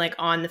even like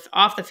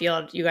off the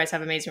field, you guys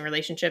have amazing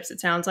relationships, it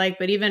sounds like.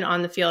 But even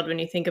on the field, when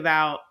you think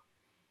about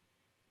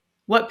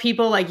what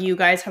people like you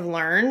guys have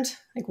learned,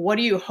 like what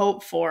do you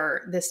hope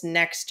for this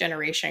next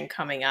generation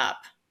coming up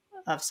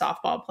of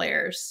softball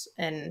players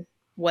and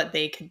what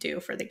they could do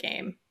for the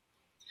game?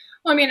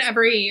 Well, I mean,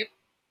 every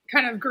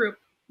kind of group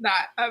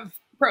of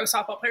pro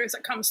softball players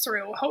that comes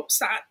through hopes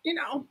that,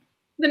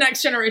 the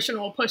next generation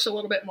will push a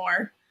little bit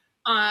more.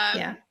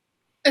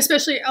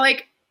 Especially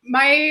like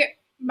my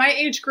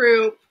age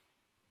group,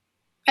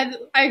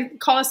 I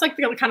call us like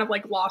the kind of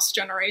like lost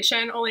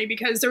generation, only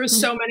because there was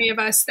so many of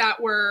us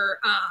that were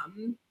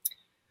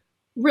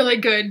really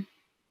good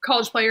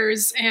college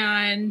players,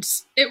 and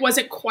it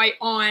wasn't quite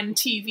on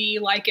TV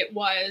like it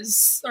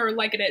was or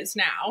like it is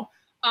now.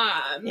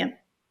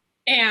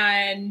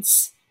 And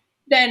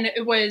then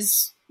it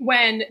was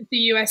when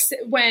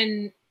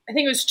when I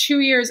think it was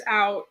 1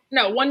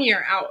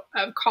 year out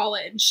of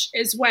college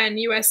is when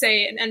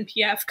USA and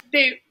NPF,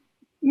 they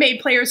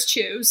made players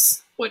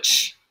choose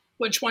which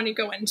one you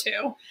go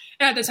into.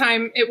 And at the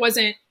time, it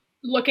wasn't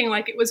looking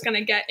like it was going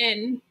to get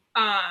in,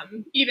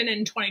 even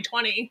in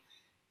 2020.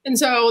 And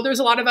so there's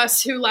a lot of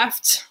us who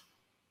left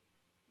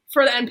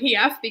for the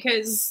NPF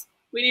because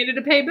we needed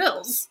to pay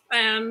bills,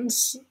 and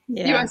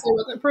USA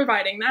wasn't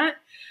providing that.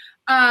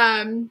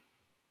 And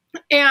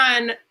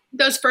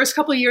those first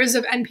couple of years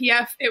of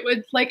NPF, it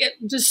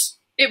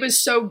was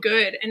so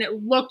good, and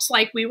it looked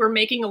like we were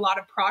making a lot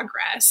of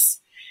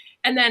progress.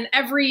 And then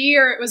every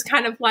year it was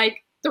kind of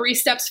like 3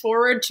 steps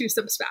forward, 2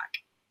 steps back.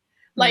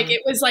 Like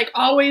it was like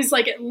always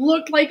like it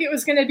looked like it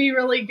was going to be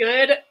really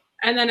good,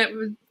 and then it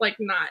was like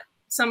not.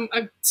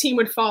 A team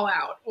would fall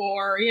out,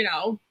 or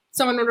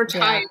someone would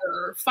retire,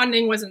 or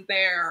funding wasn't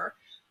there.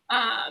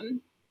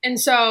 And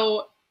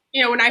so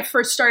when I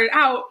first started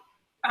out,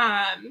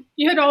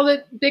 you had all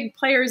the big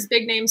players,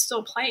 big names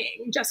still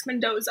playing: Jessica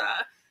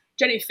Mendoza,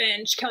 Jenny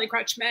Finch, Kelly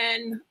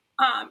Crutchman,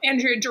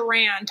 Andrea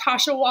Duran,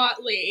 Tasha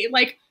Watley.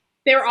 Like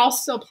they were all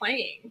still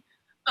playing.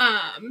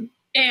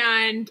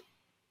 And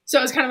so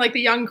it was kind of like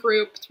the young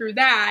group through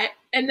that.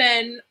 And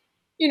then,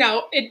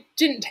 it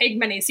didn't take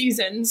many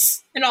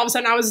seasons, and all of a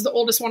sudden I was the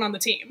oldest one on the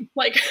team.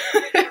 Like,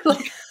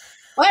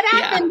 what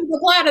happened to the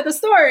plot of the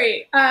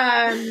story?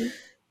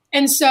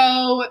 And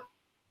so,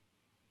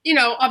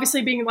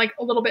 obviously being like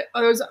a little bit,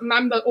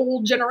 I'm the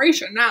old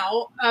generation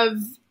now of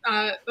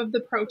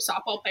the pro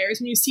softball players,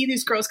 and you see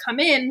these girls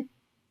come in,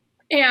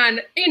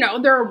 and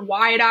they're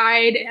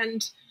wide-eyed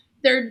and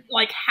they're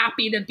like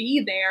happy to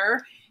be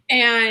there.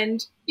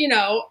 And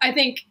I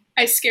think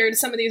I scared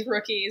some of these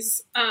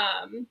rookies,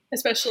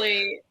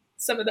 especially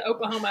some of the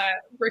Oklahoma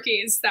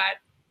rookies that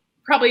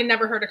probably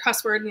never heard a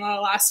cuss word in the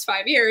last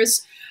 5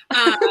 years.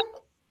 But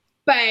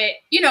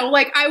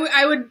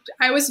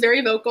I was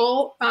very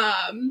vocal.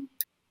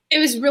 It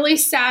was really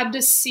sad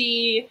to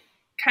see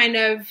kind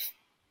of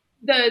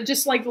the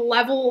just like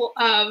level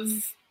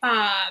of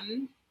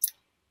not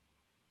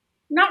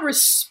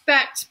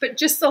respect, but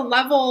just the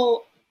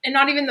level, and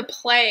not even the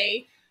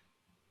play,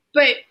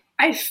 but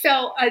I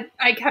felt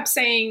I kept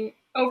saying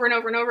over and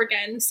over and over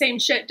again, same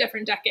shit,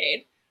 different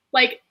decade.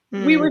 Like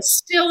we were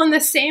still in the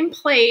same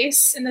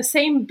place, in the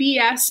same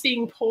BS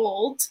being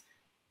pulled.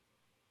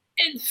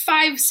 And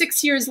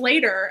 5-6 years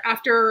later,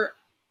 after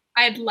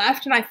I had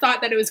left, and I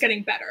thought that it was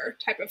getting better,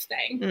 type of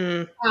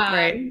thing.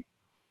 Right.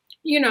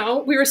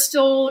 We were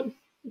still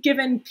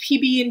given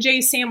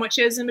PB&J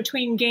sandwiches in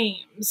between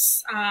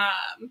games,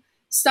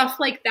 stuff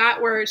like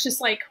that, where it's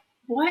just like,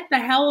 what the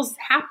hell is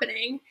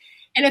happening?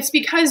 And it's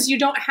because you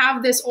don't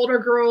have the older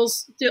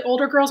girls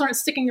aren't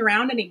sticking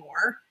around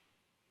anymore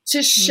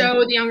to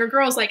show the younger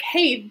girls like,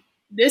 hey,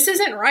 this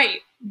isn't right.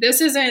 This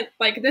isn't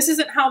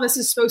how this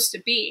is supposed to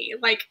be.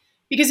 Like,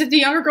 because if the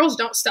younger girls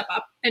don't step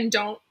up and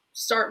don't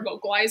start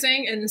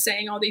vocalizing and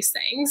saying all these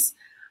things,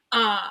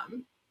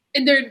 and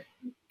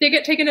they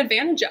get taken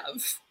advantage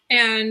of.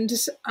 And,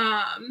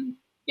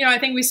 I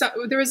think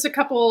there was a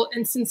couple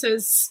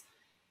instances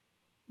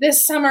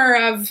this summer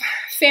of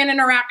fan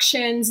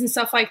interactions and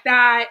stuff like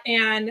that.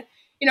 And,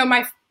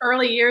 my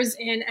early years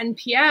in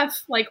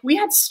NPF, like we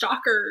had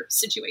stalker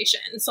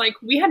situations, like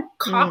we had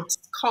cops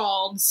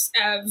calls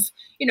of,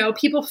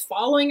 people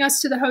following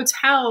us to the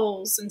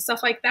hotels and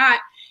stuff like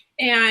that.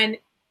 And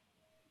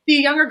the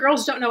younger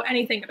girls don't know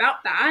anything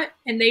about that.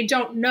 And they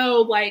don't know,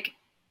 like,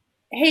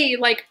 hey,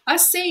 like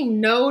us saying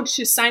no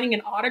to signing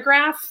an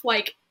autograph,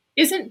 like,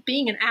 isn't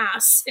being an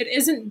ass. It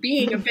isn't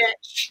being a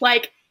bitch.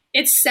 Like,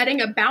 it's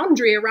setting a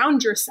boundary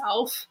around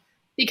yourself,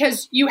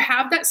 because you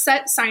have that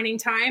set signing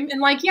time.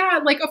 And like, yeah,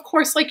 like, of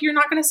course, like you're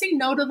not going to say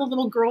no to the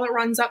little girl that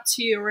runs up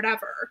to you or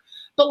whatever.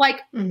 But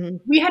like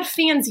we had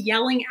fans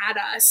yelling at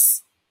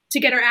us to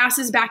get our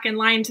asses back in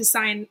line to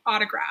sign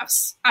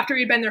autographs after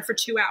we'd been there for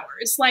 2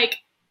 hours. Like,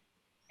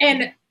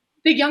 and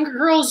the younger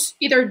girls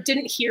either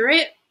didn't hear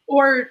it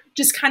or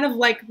just kind of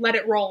like let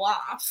it roll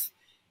off.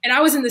 And I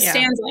was in the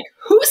stands like,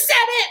 who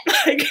said it?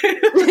 Like, you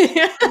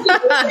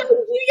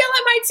yell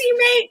at my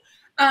teammate.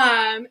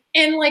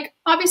 And like,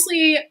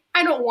 obviously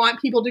I don't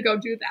want people to go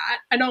do that.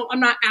 I'm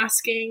not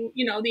asking,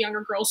 the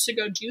younger girls to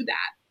go do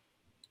that.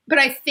 But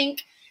I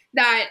think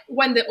that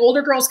when the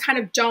older girls kind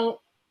of don't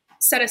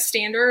set a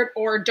standard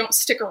or don't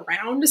stick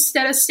around to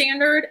set a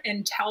standard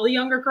and tell the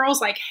younger girls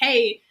like,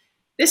 hey,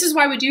 this is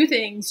why we do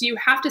things. You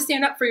have to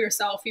stand up for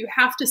yourself. You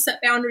have to set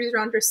boundaries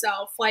around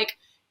yourself. Like,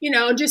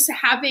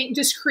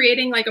 just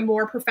creating like a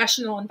more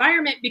professional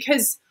environment,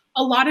 because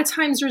a lot of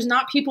times there's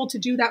not people to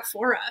do that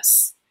for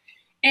us.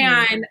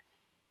 And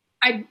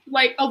I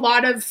like a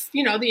lot of,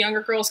 the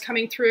younger girls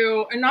coming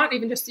through, and not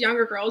even just the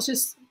younger girls,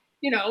 just,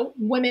 young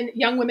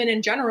women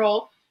in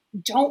general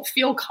don't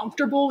feel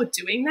comfortable with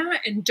doing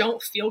that, and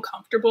don't feel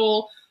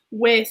comfortable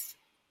with,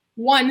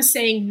 one,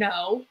 saying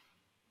no,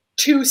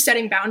 to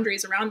setting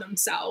boundaries around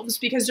themselves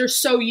because they're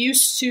so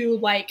used to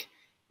like,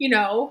 you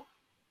know,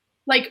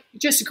 like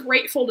just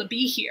grateful to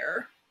be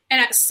here. And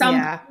at some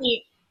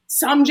point,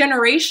 some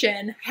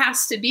generation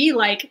has to be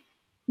like,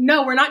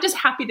 no, we're not just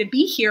happy to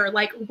be here.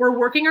 Like we're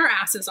working our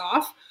asses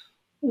off.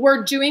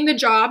 We're doing the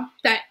job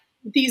that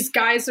these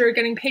guys that are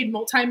getting paid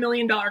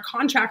multi-million-dollar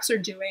contracts are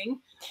doing.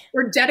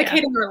 We're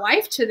dedicating our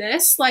life to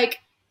this. Like,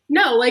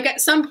 no, like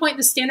at some point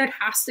the standard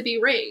has to be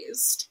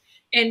raised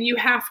and you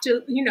have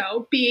to, you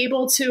know, be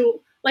able to,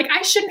 like,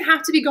 I shouldn't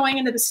have to be going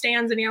into the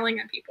stands and yelling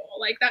at people.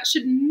 Like that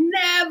should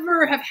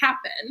never have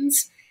happened.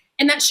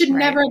 And that should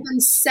never have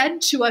been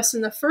said to us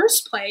in the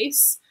first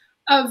place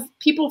of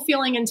people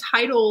feeling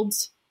entitled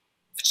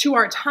to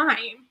our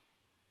time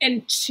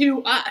and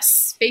to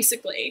us,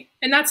 basically.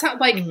 And that's how,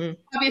 like,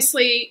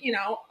 obviously, you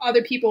know,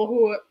 other people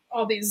who,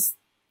 all these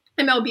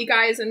MLB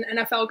guys and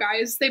NFL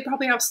guys, they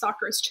probably have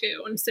stalkers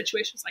too in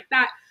situations like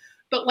that.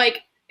 But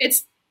like,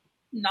 it's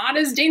not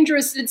as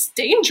dangerous. It's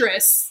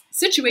dangerous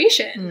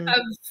situation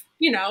of,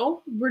 you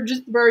know,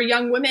 we're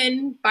young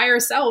women by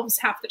ourselves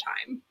half the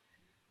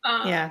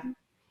time.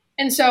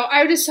 And so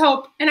I just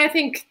hope, and I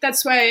think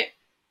that's why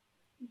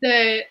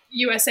the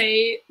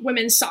USA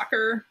women's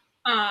soccer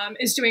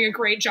is doing a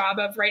great job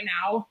of right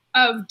now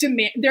of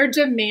they're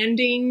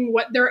demanding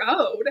what they're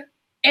owed.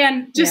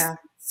 And just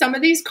some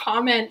of these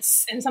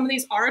comments and some of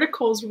these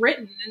articles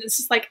written, and it's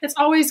just like, it's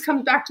always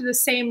comes back to the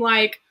same,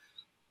 like,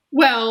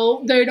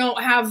 well, they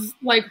don't have,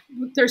 like,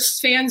 their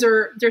stands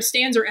are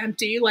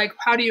empty. Like,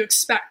 how do you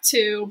expect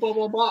to blah,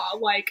 blah, blah.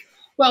 Like,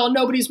 well,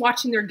 nobody's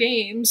watching their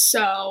games.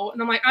 So,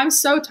 and I'm like, I'm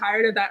so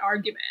tired of that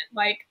argument.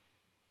 Like,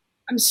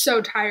 I'm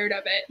so tired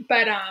of it.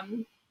 But,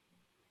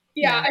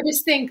 I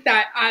just think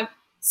that at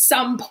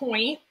some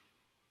point,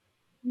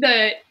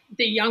 the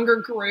younger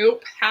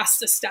group has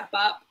to step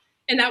up.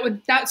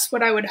 And that's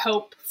what I would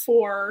hope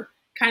for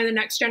kind of the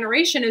next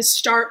generation is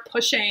start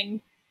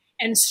pushing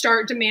and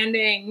start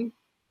demanding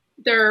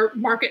their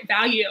market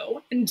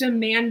value and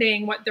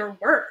demanding what they're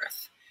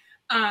worth.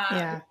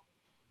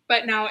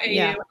 But now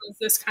AU is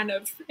this kind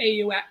of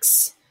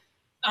AUX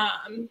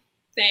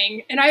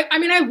thing. And I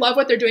mean, I love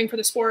what they're doing for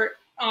the sport,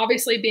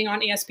 obviously being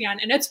on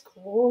ESPN, and it's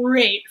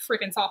great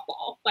freaking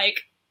softball.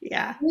 Like,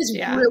 it's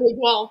really,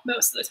 well,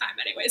 most of the time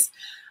anyways.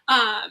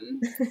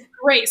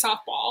 Great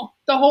softball.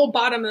 The whole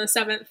bottom of the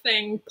seventh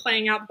thing,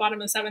 playing out the bottom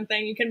of the seventh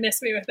thing, you can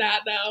miss me with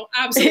that though.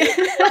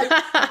 Absolutely.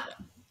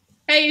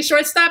 Hey,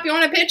 shortstop, you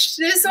want to pitch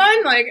this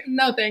one? Like,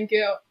 no, thank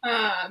you.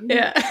 But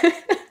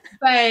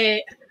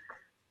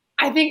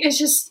I think it's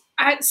just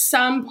at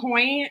some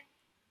point,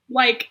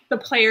 like, the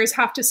players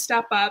have to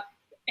step up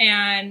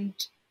and,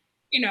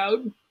 you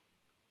know,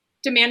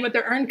 demand what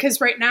they're earned. Because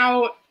right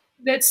now,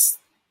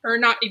 or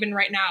not even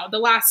right now, the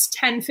last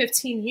 10,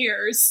 15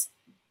 years,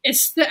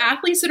 it's the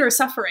athletes that are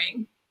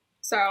suffering.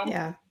 So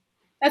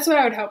that's what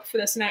I would hope for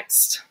this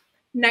next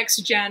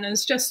gen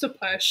is just to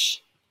push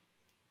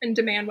and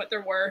demand what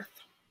they're worth.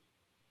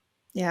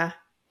 Yeah.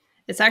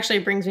 It actually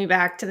brings me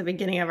back to the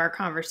beginning of our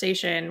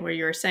conversation where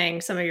you were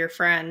saying some of your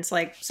friends,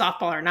 like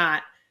softball or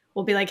not,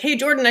 will be like, hey,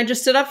 Jordan, I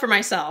just stood up for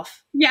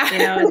myself. Yeah. You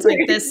know, it's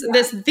like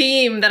this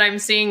theme that I'm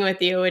seeing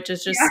with you, which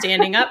is just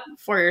standing up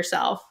for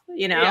yourself,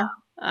 you know?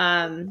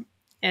 And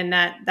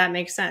that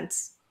makes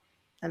sense.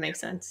 That makes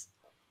sense.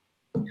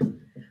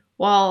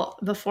 Well,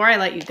 before I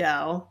let you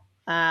go,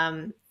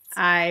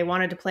 I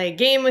wanted to play a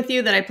game with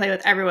you that I play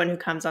with everyone who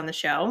comes on the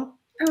show.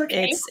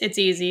 Okay. It's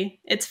easy.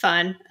 It's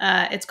fun.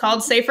 It's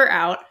called Safe or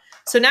Out.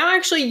 So now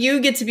actually you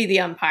get to be the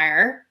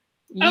umpire.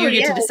 You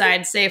get to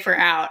decide safe or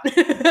out.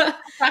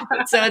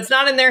 So it's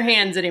not in their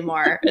hands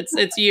anymore.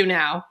 It's you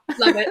now.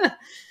 Love it.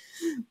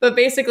 But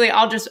basically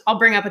I'll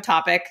bring up a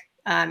topic.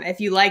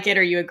 If you like it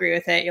or you agree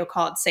with it, you'll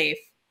call it safe.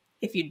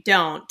 If you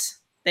don't,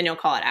 then you'll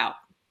call it out.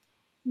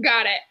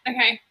 Got it.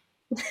 Okay.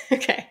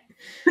 Okay.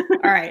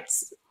 All right.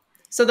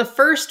 So the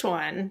first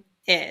one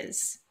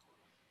is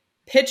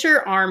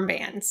pitcher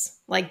armbands,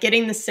 like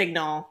getting the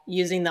signal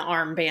using the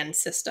armband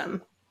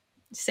system.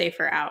 Safe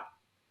or out?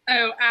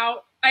 Oh,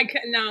 out. I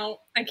can't do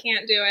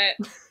it.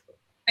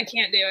 I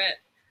can't do it.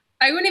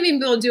 I wouldn't even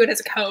be able to do it as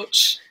a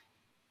coach.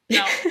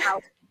 No,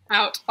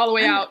 out, all the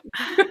way out.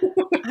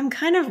 I'm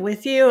kind of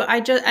with you. I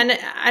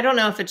don't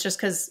know if it's just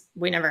because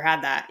we never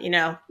had that, you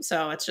know,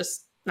 so it's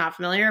just not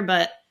familiar,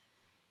 but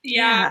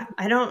yeah,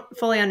 I don't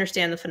fully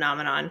understand the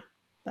phenomenon,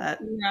 but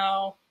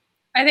no,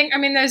 I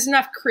mean, there's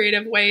enough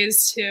creative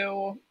ways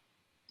to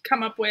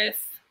come up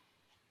with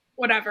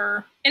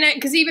whatever. And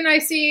because even I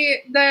see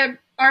the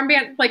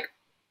armband, like,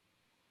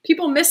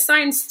 people miss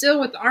signs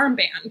still with the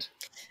armband.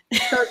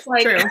 So it's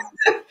like,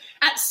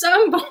 at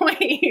some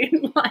point,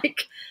 you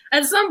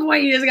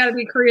just got to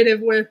be creative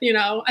with, you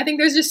know, I think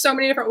there's just so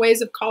many different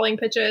ways of calling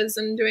pitches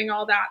and doing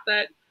all that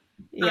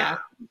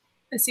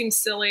it seems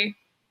silly.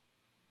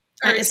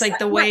 Or it's like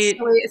the way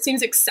it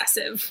seems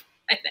excessive,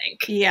 I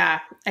think. Yeah,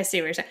 I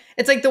see what you're saying.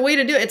 It's like the way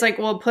to do it. It's like,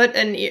 well, put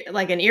an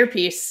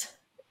earpiece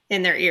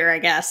in their ear, I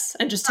guess,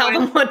 and just tell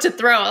them what to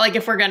throw. Like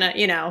if we're gonna,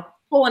 you know,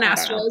 pull an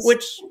Astros,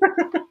 which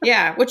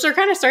they're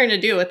kind of starting to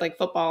do with like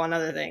football and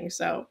other things.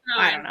 So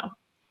I don't know.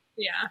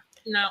 Yeah,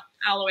 no,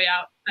 all the way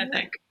out, I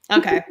think.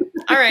 Okay.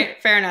 All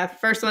right. Fair enough.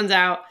 First one's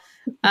out.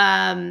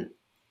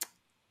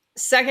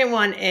 Second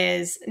one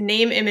is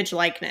name, image,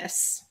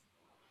 likeness.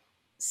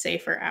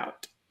 Safe or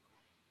out?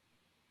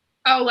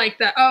 Oh, like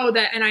the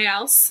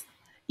NILs?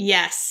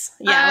 Yes.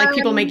 Yeah, like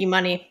people making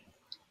money.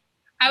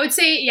 I would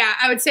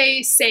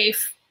say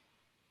safe,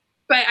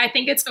 but I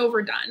think it's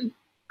overdone.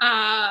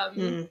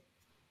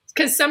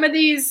 Because some of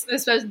these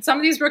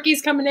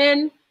rookies coming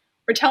in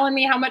were telling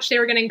me how much they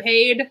were getting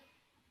paid,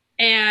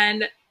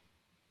 and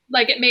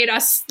like it made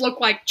us look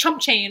like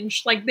chump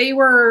change. Like they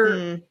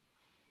weren't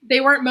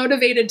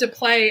motivated to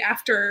play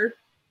after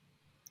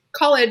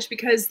college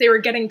because they were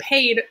getting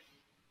paid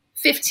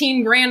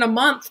 $15,000 a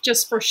month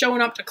just for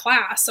showing up to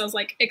class. So I was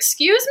like,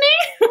 excuse me?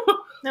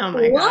 Oh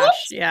my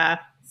gosh. Yeah.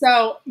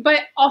 So,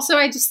 but also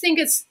I just think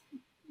it's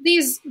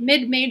these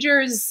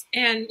mid-majors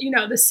and,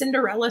 the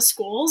Cinderella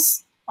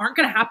schools aren't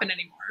going to happen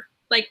anymore.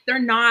 Like they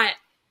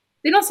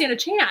don't stand a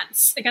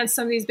chance against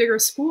some of these bigger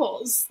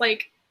schools.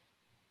 Like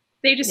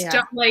they just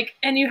don't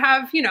and you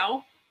have,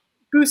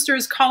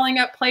 boosters calling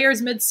up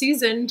players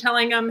mid-season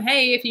telling them,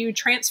 hey, if you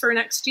transfer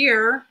next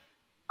year,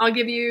 I'll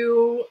give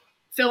you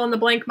fill in the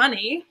blank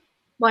money.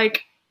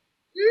 Like,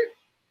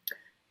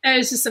 and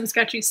it's just some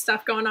sketchy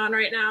stuff going on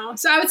right now.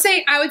 So I would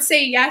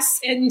say yes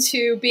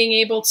into being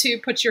able to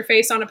put your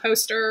face on a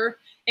poster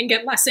and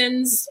get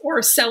lessons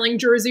or selling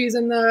jerseys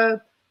in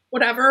the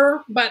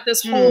whatever. But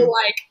this whole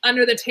like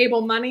under the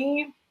table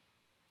money,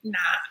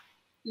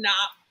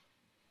 not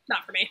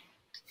for me.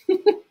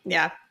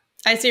 Yeah.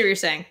 I see what you're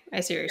saying.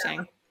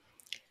 All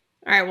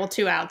right. Well,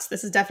 2 outs.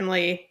 This is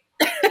definitely,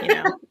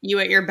 you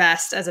at your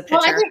best as a pitcher.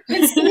 Well, I think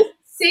it's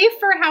safe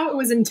for how it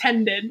was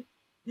intended.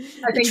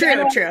 I think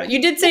true.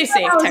 You did say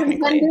safe,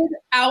 technically.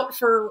 Out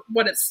for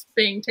what it's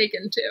being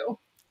taken to.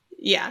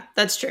 Yeah,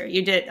 that's true.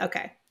 You did.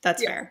 Okay.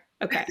 That's fair.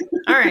 Okay.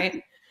 All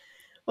right.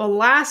 Well,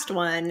 last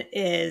one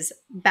is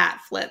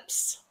bat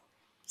flips.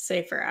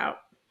 Safe or out?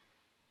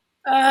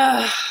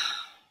 Oh,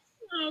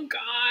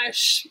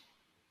 gosh.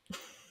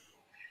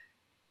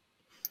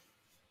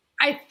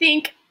 I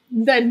think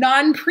the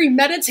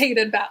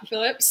non-premeditated bat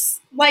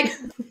flips, like,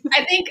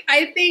 I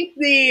think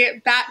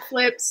the bat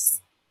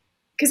flips,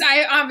 because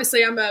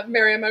I'm a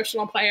very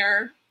emotional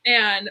player,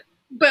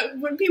 but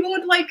when people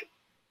would like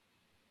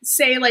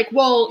say like,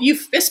 well, you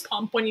fist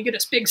pump when you get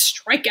a big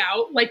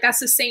strikeout, like that's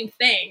the same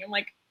thing. I'm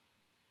like,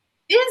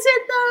 is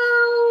it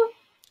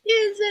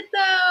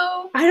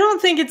though? I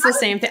don't think it's the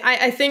same thing.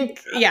 I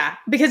think,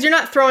 because you're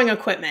not throwing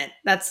equipment.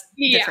 That's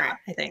different,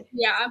 I think.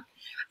 Yeah.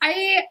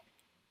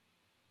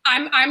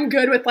 I'm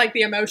good with like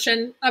the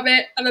emotion of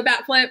the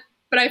bat flip,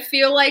 but I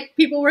feel like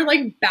people were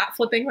like bat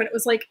flipping when it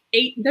was like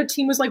the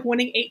team was like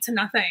winning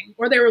 8-0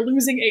 or they were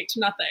losing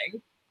 8-0.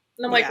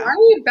 And I'm like, why are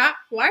you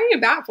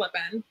bat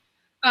flipping?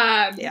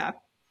 I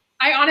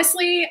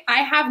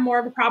have more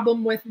of a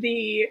problem with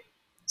the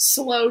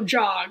slow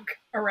jog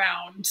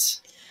around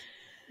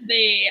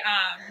the,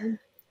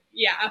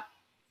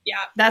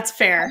 That's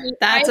fair.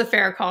 That's a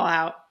fair call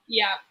out.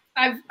 Yeah.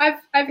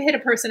 I've hit a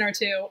person or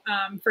two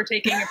for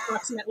taking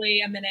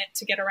approximately a minute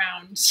to get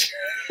around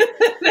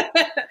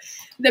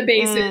the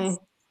bases.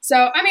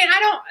 So,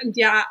 I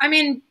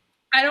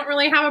don't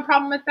really have a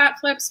problem with bat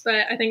flips,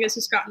 but I think it's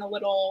just gotten a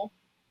little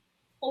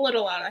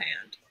out of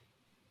hand.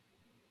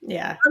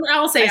 Yeah.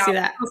 I'll say out. See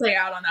that. I'll say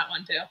out on that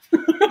one too.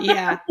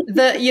 Yeah.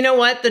 You know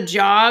what? The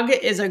jog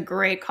is a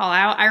great call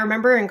out. I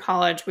remember in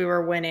college we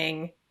were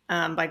winning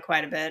by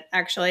quite a bit,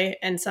 actually.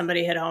 And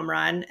somebody hit a home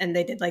run and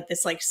they did like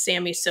this like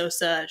Sammy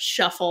Sosa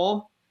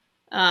shuffle.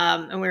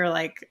 And we were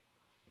like,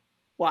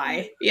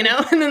 why? And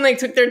then they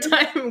took their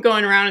time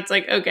going around. It's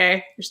like,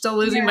 okay, you're still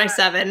losing by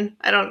 7.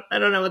 I don't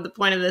know what the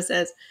point of this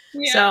is.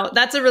 Yeah. So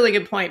that's a really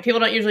good point. People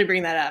don't usually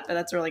bring that up, but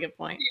that's a really good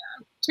point.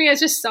 Yeah. To me,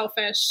 it's just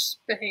selfish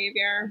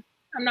behavior.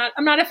 I'm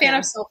not a fan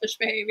of selfish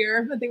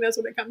behavior. I think that's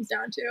what it comes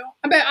down to.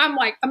 But I'm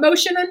like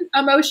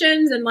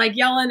emotions and like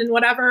yelling and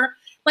whatever.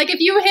 Like if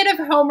you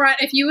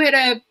hit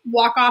a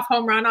walk-off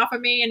home run off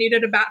of me and you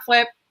did a bat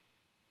flip,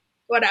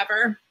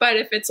 whatever. But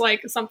if it's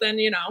like something,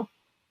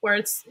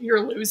 where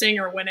you're losing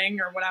or winning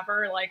or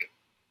whatever, like,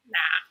 nah.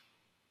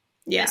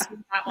 Yeah.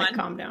 That one. Like,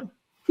 calm down.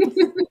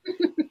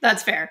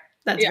 That's fair.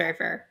 That's very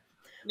fair.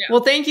 Yeah.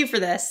 Well, thank you for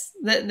this.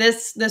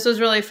 This was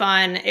really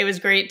fun. It was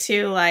great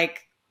to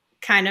like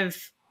kind of,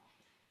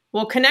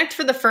 connect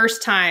for the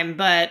first time,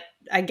 but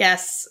I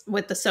guess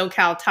with the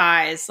SoCal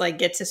ties, like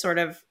get to sort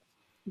of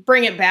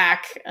bring it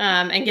back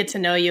and get to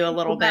know you a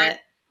little bit.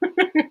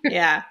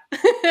 Yeah.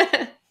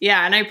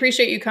 Yeah. And I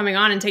appreciate you coming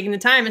on and taking the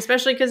time,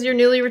 especially because you're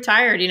newly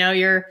retired.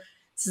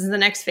 This is the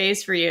next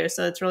phase for you.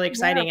 So it's really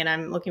exciting. And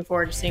I'm looking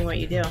forward to seeing what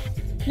you do.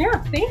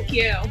 Yeah. Thank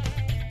you.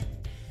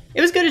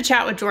 It was good to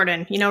chat with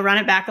Jordan, run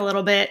it back a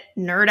little bit,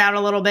 nerd out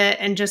a little bit,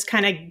 and just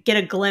kind of get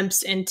a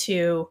glimpse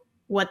into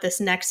what this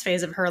next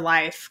phase of her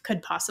life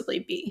could possibly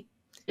be.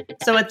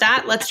 So with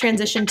that, let's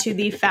transition to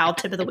the foul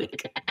tip of the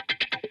week.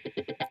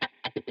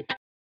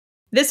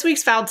 This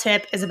week's foul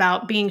tip is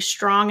about being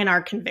strong in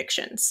our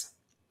convictions.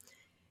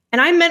 And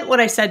I meant what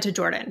I said to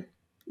Jordan.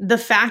 The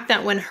fact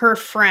that when her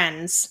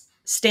friends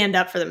stand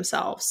up for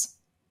themselves.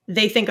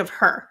 They think of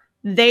her.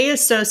 They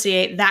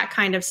associate that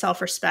kind of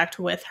self-respect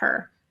with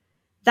her.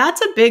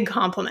 That's a big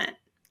compliment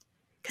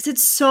because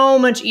it's so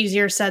much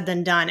easier said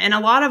than done. And a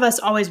lot of us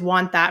always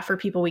want that for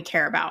people we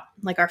care about,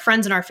 like our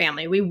friends and our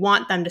family. We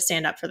want them to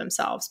stand up for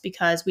themselves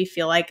because we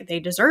feel like they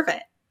deserve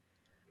it.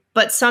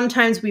 But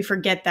sometimes we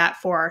forget that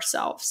for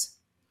ourselves.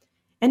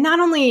 And not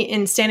only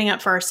in standing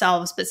up for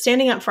ourselves, but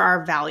standing up for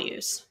our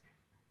values.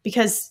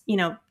 Because,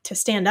 to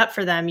stand up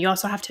for them, you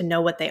also have to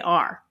know what they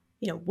are.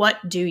 What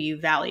do you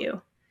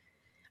value?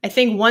 I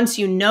think once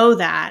you know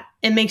that,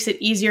 it makes it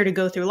easier to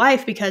go through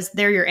life because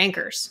they're your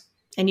anchors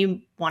and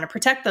you want to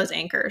protect those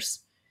anchors.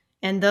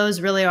 And those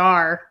really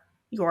are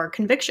your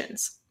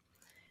convictions.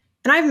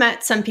 And I've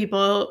met some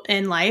people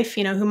in life,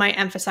 who might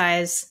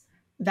emphasize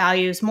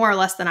values more or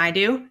less than I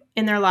do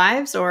in their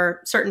lives,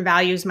 or certain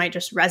values might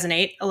just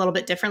resonate a little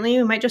bit differently.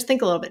 We might just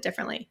think a little bit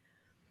differently.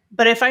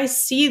 But if I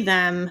see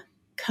them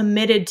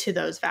committed to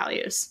those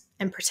values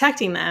and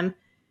protecting them,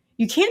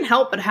 you can't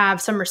help but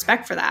have some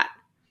respect for that,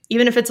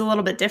 even if it's a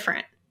little bit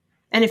different.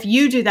 And if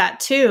you do that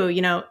too,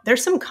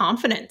 there's some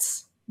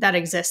confidence that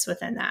exists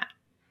within that.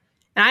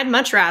 And I'd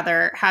much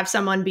rather have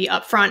someone be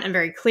upfront and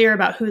very clear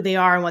about who they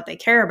are and what they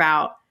care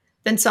about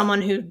than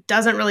someone who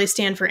doesn't really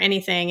stand for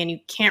anything and you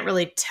can't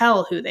really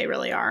tell who they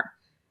really are.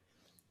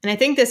 And I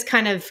think this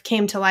kind of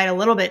came to light a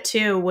little bit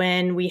too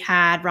when we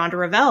had Rhonda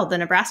Revelle, the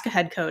Nebraska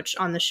head coach,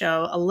 on the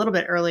show a little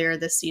bit earlier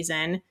this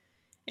season.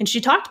 And she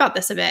talked about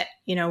this a bit,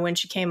 when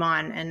she came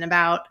on, and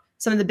about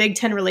some of the Big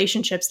Ten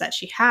relationships that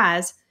she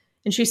has.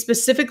 And she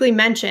specifically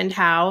mentioned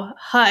how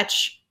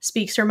Hutch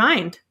speaks her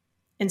mind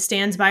and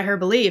stands by her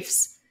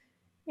beliefs.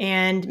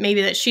 And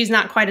maybe that she's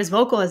not quite as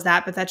vocal as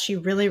that, but that she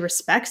really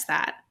respects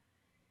that.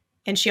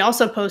 And she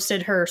also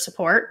posted her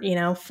support,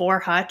 for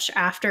Hutch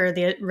after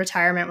the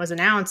retirement was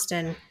announced.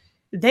 And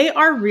they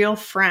are real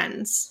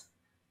friends.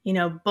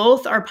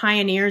 Both are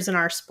pioneers in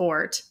our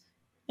sport.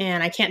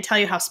 And I can't tell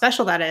you how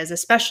special that is,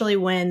 especially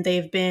when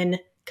they've been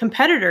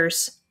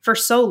competitors for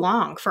so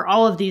long, for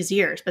all of these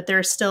years. But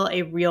there's still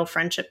a real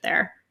friendship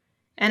there.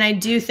 And I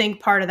do think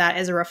part of that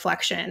is a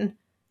reflection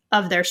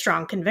of their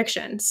strong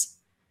convictions.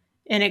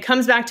 And it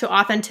comes back to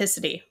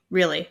authenticity,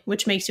 really,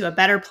 which makes you a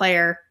better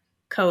player,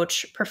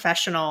 coach,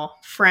 professional,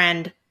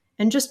 friend,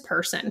 and just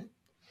person.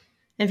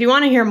 And if you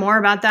want to hear more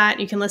about that,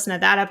 you can listen to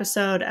that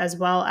episode, as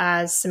well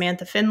as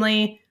Samantha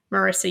Finley,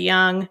 Marissa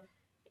Young,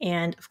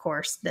 and of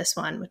course, this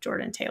one with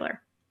Jordan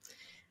Taylor.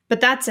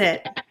 But that's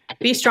it.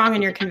 Be strong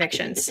in your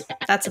convictions.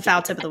 That's the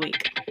foul tip of the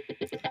week.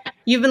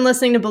 You've been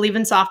listening to Believe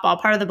in Softball,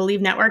 part of the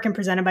Believe Network and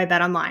presented by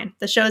BetOnline.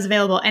 The show is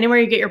available anywhere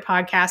you get your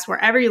podcasts,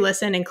 wherever you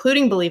listen,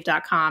 including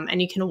Believe.com,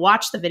 and you can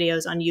watch the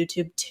videos on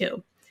YouTube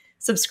too.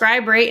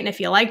 Subscribe, rate, and if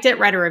you liked it,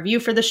 write a review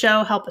for the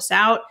show. Help us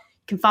out.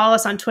 You can follow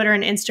us on Twitter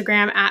and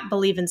Instagram at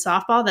Believe in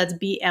Softball. That's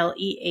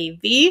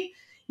BLEAV.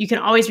 You can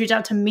always reach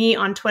out to me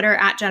on Twitter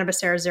at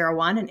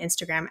JennaBecerra01 and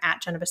Instagram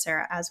at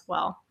JennaBecerra as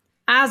well.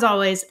 As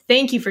always,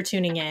 thank you for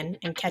tuning in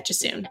and catch you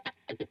soon.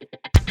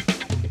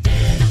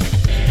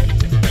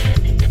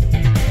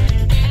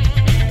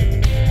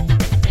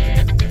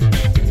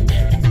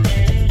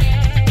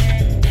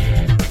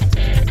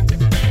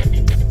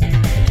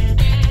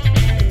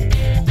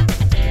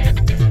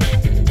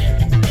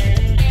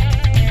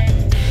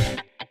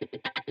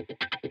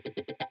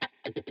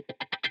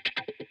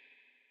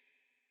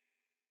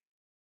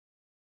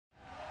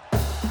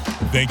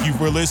 Thank you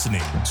for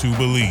listening to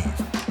Believe.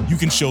 You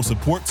can show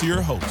support to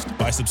your host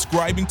by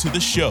subscribing to the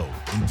show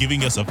and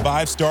giving us a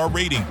 5-star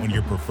rating on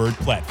your preferred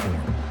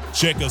platform.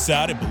 Check us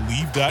out at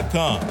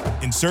Believe.com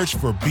and search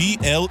for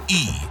BLEAV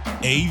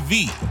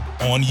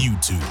on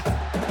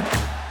YouTube.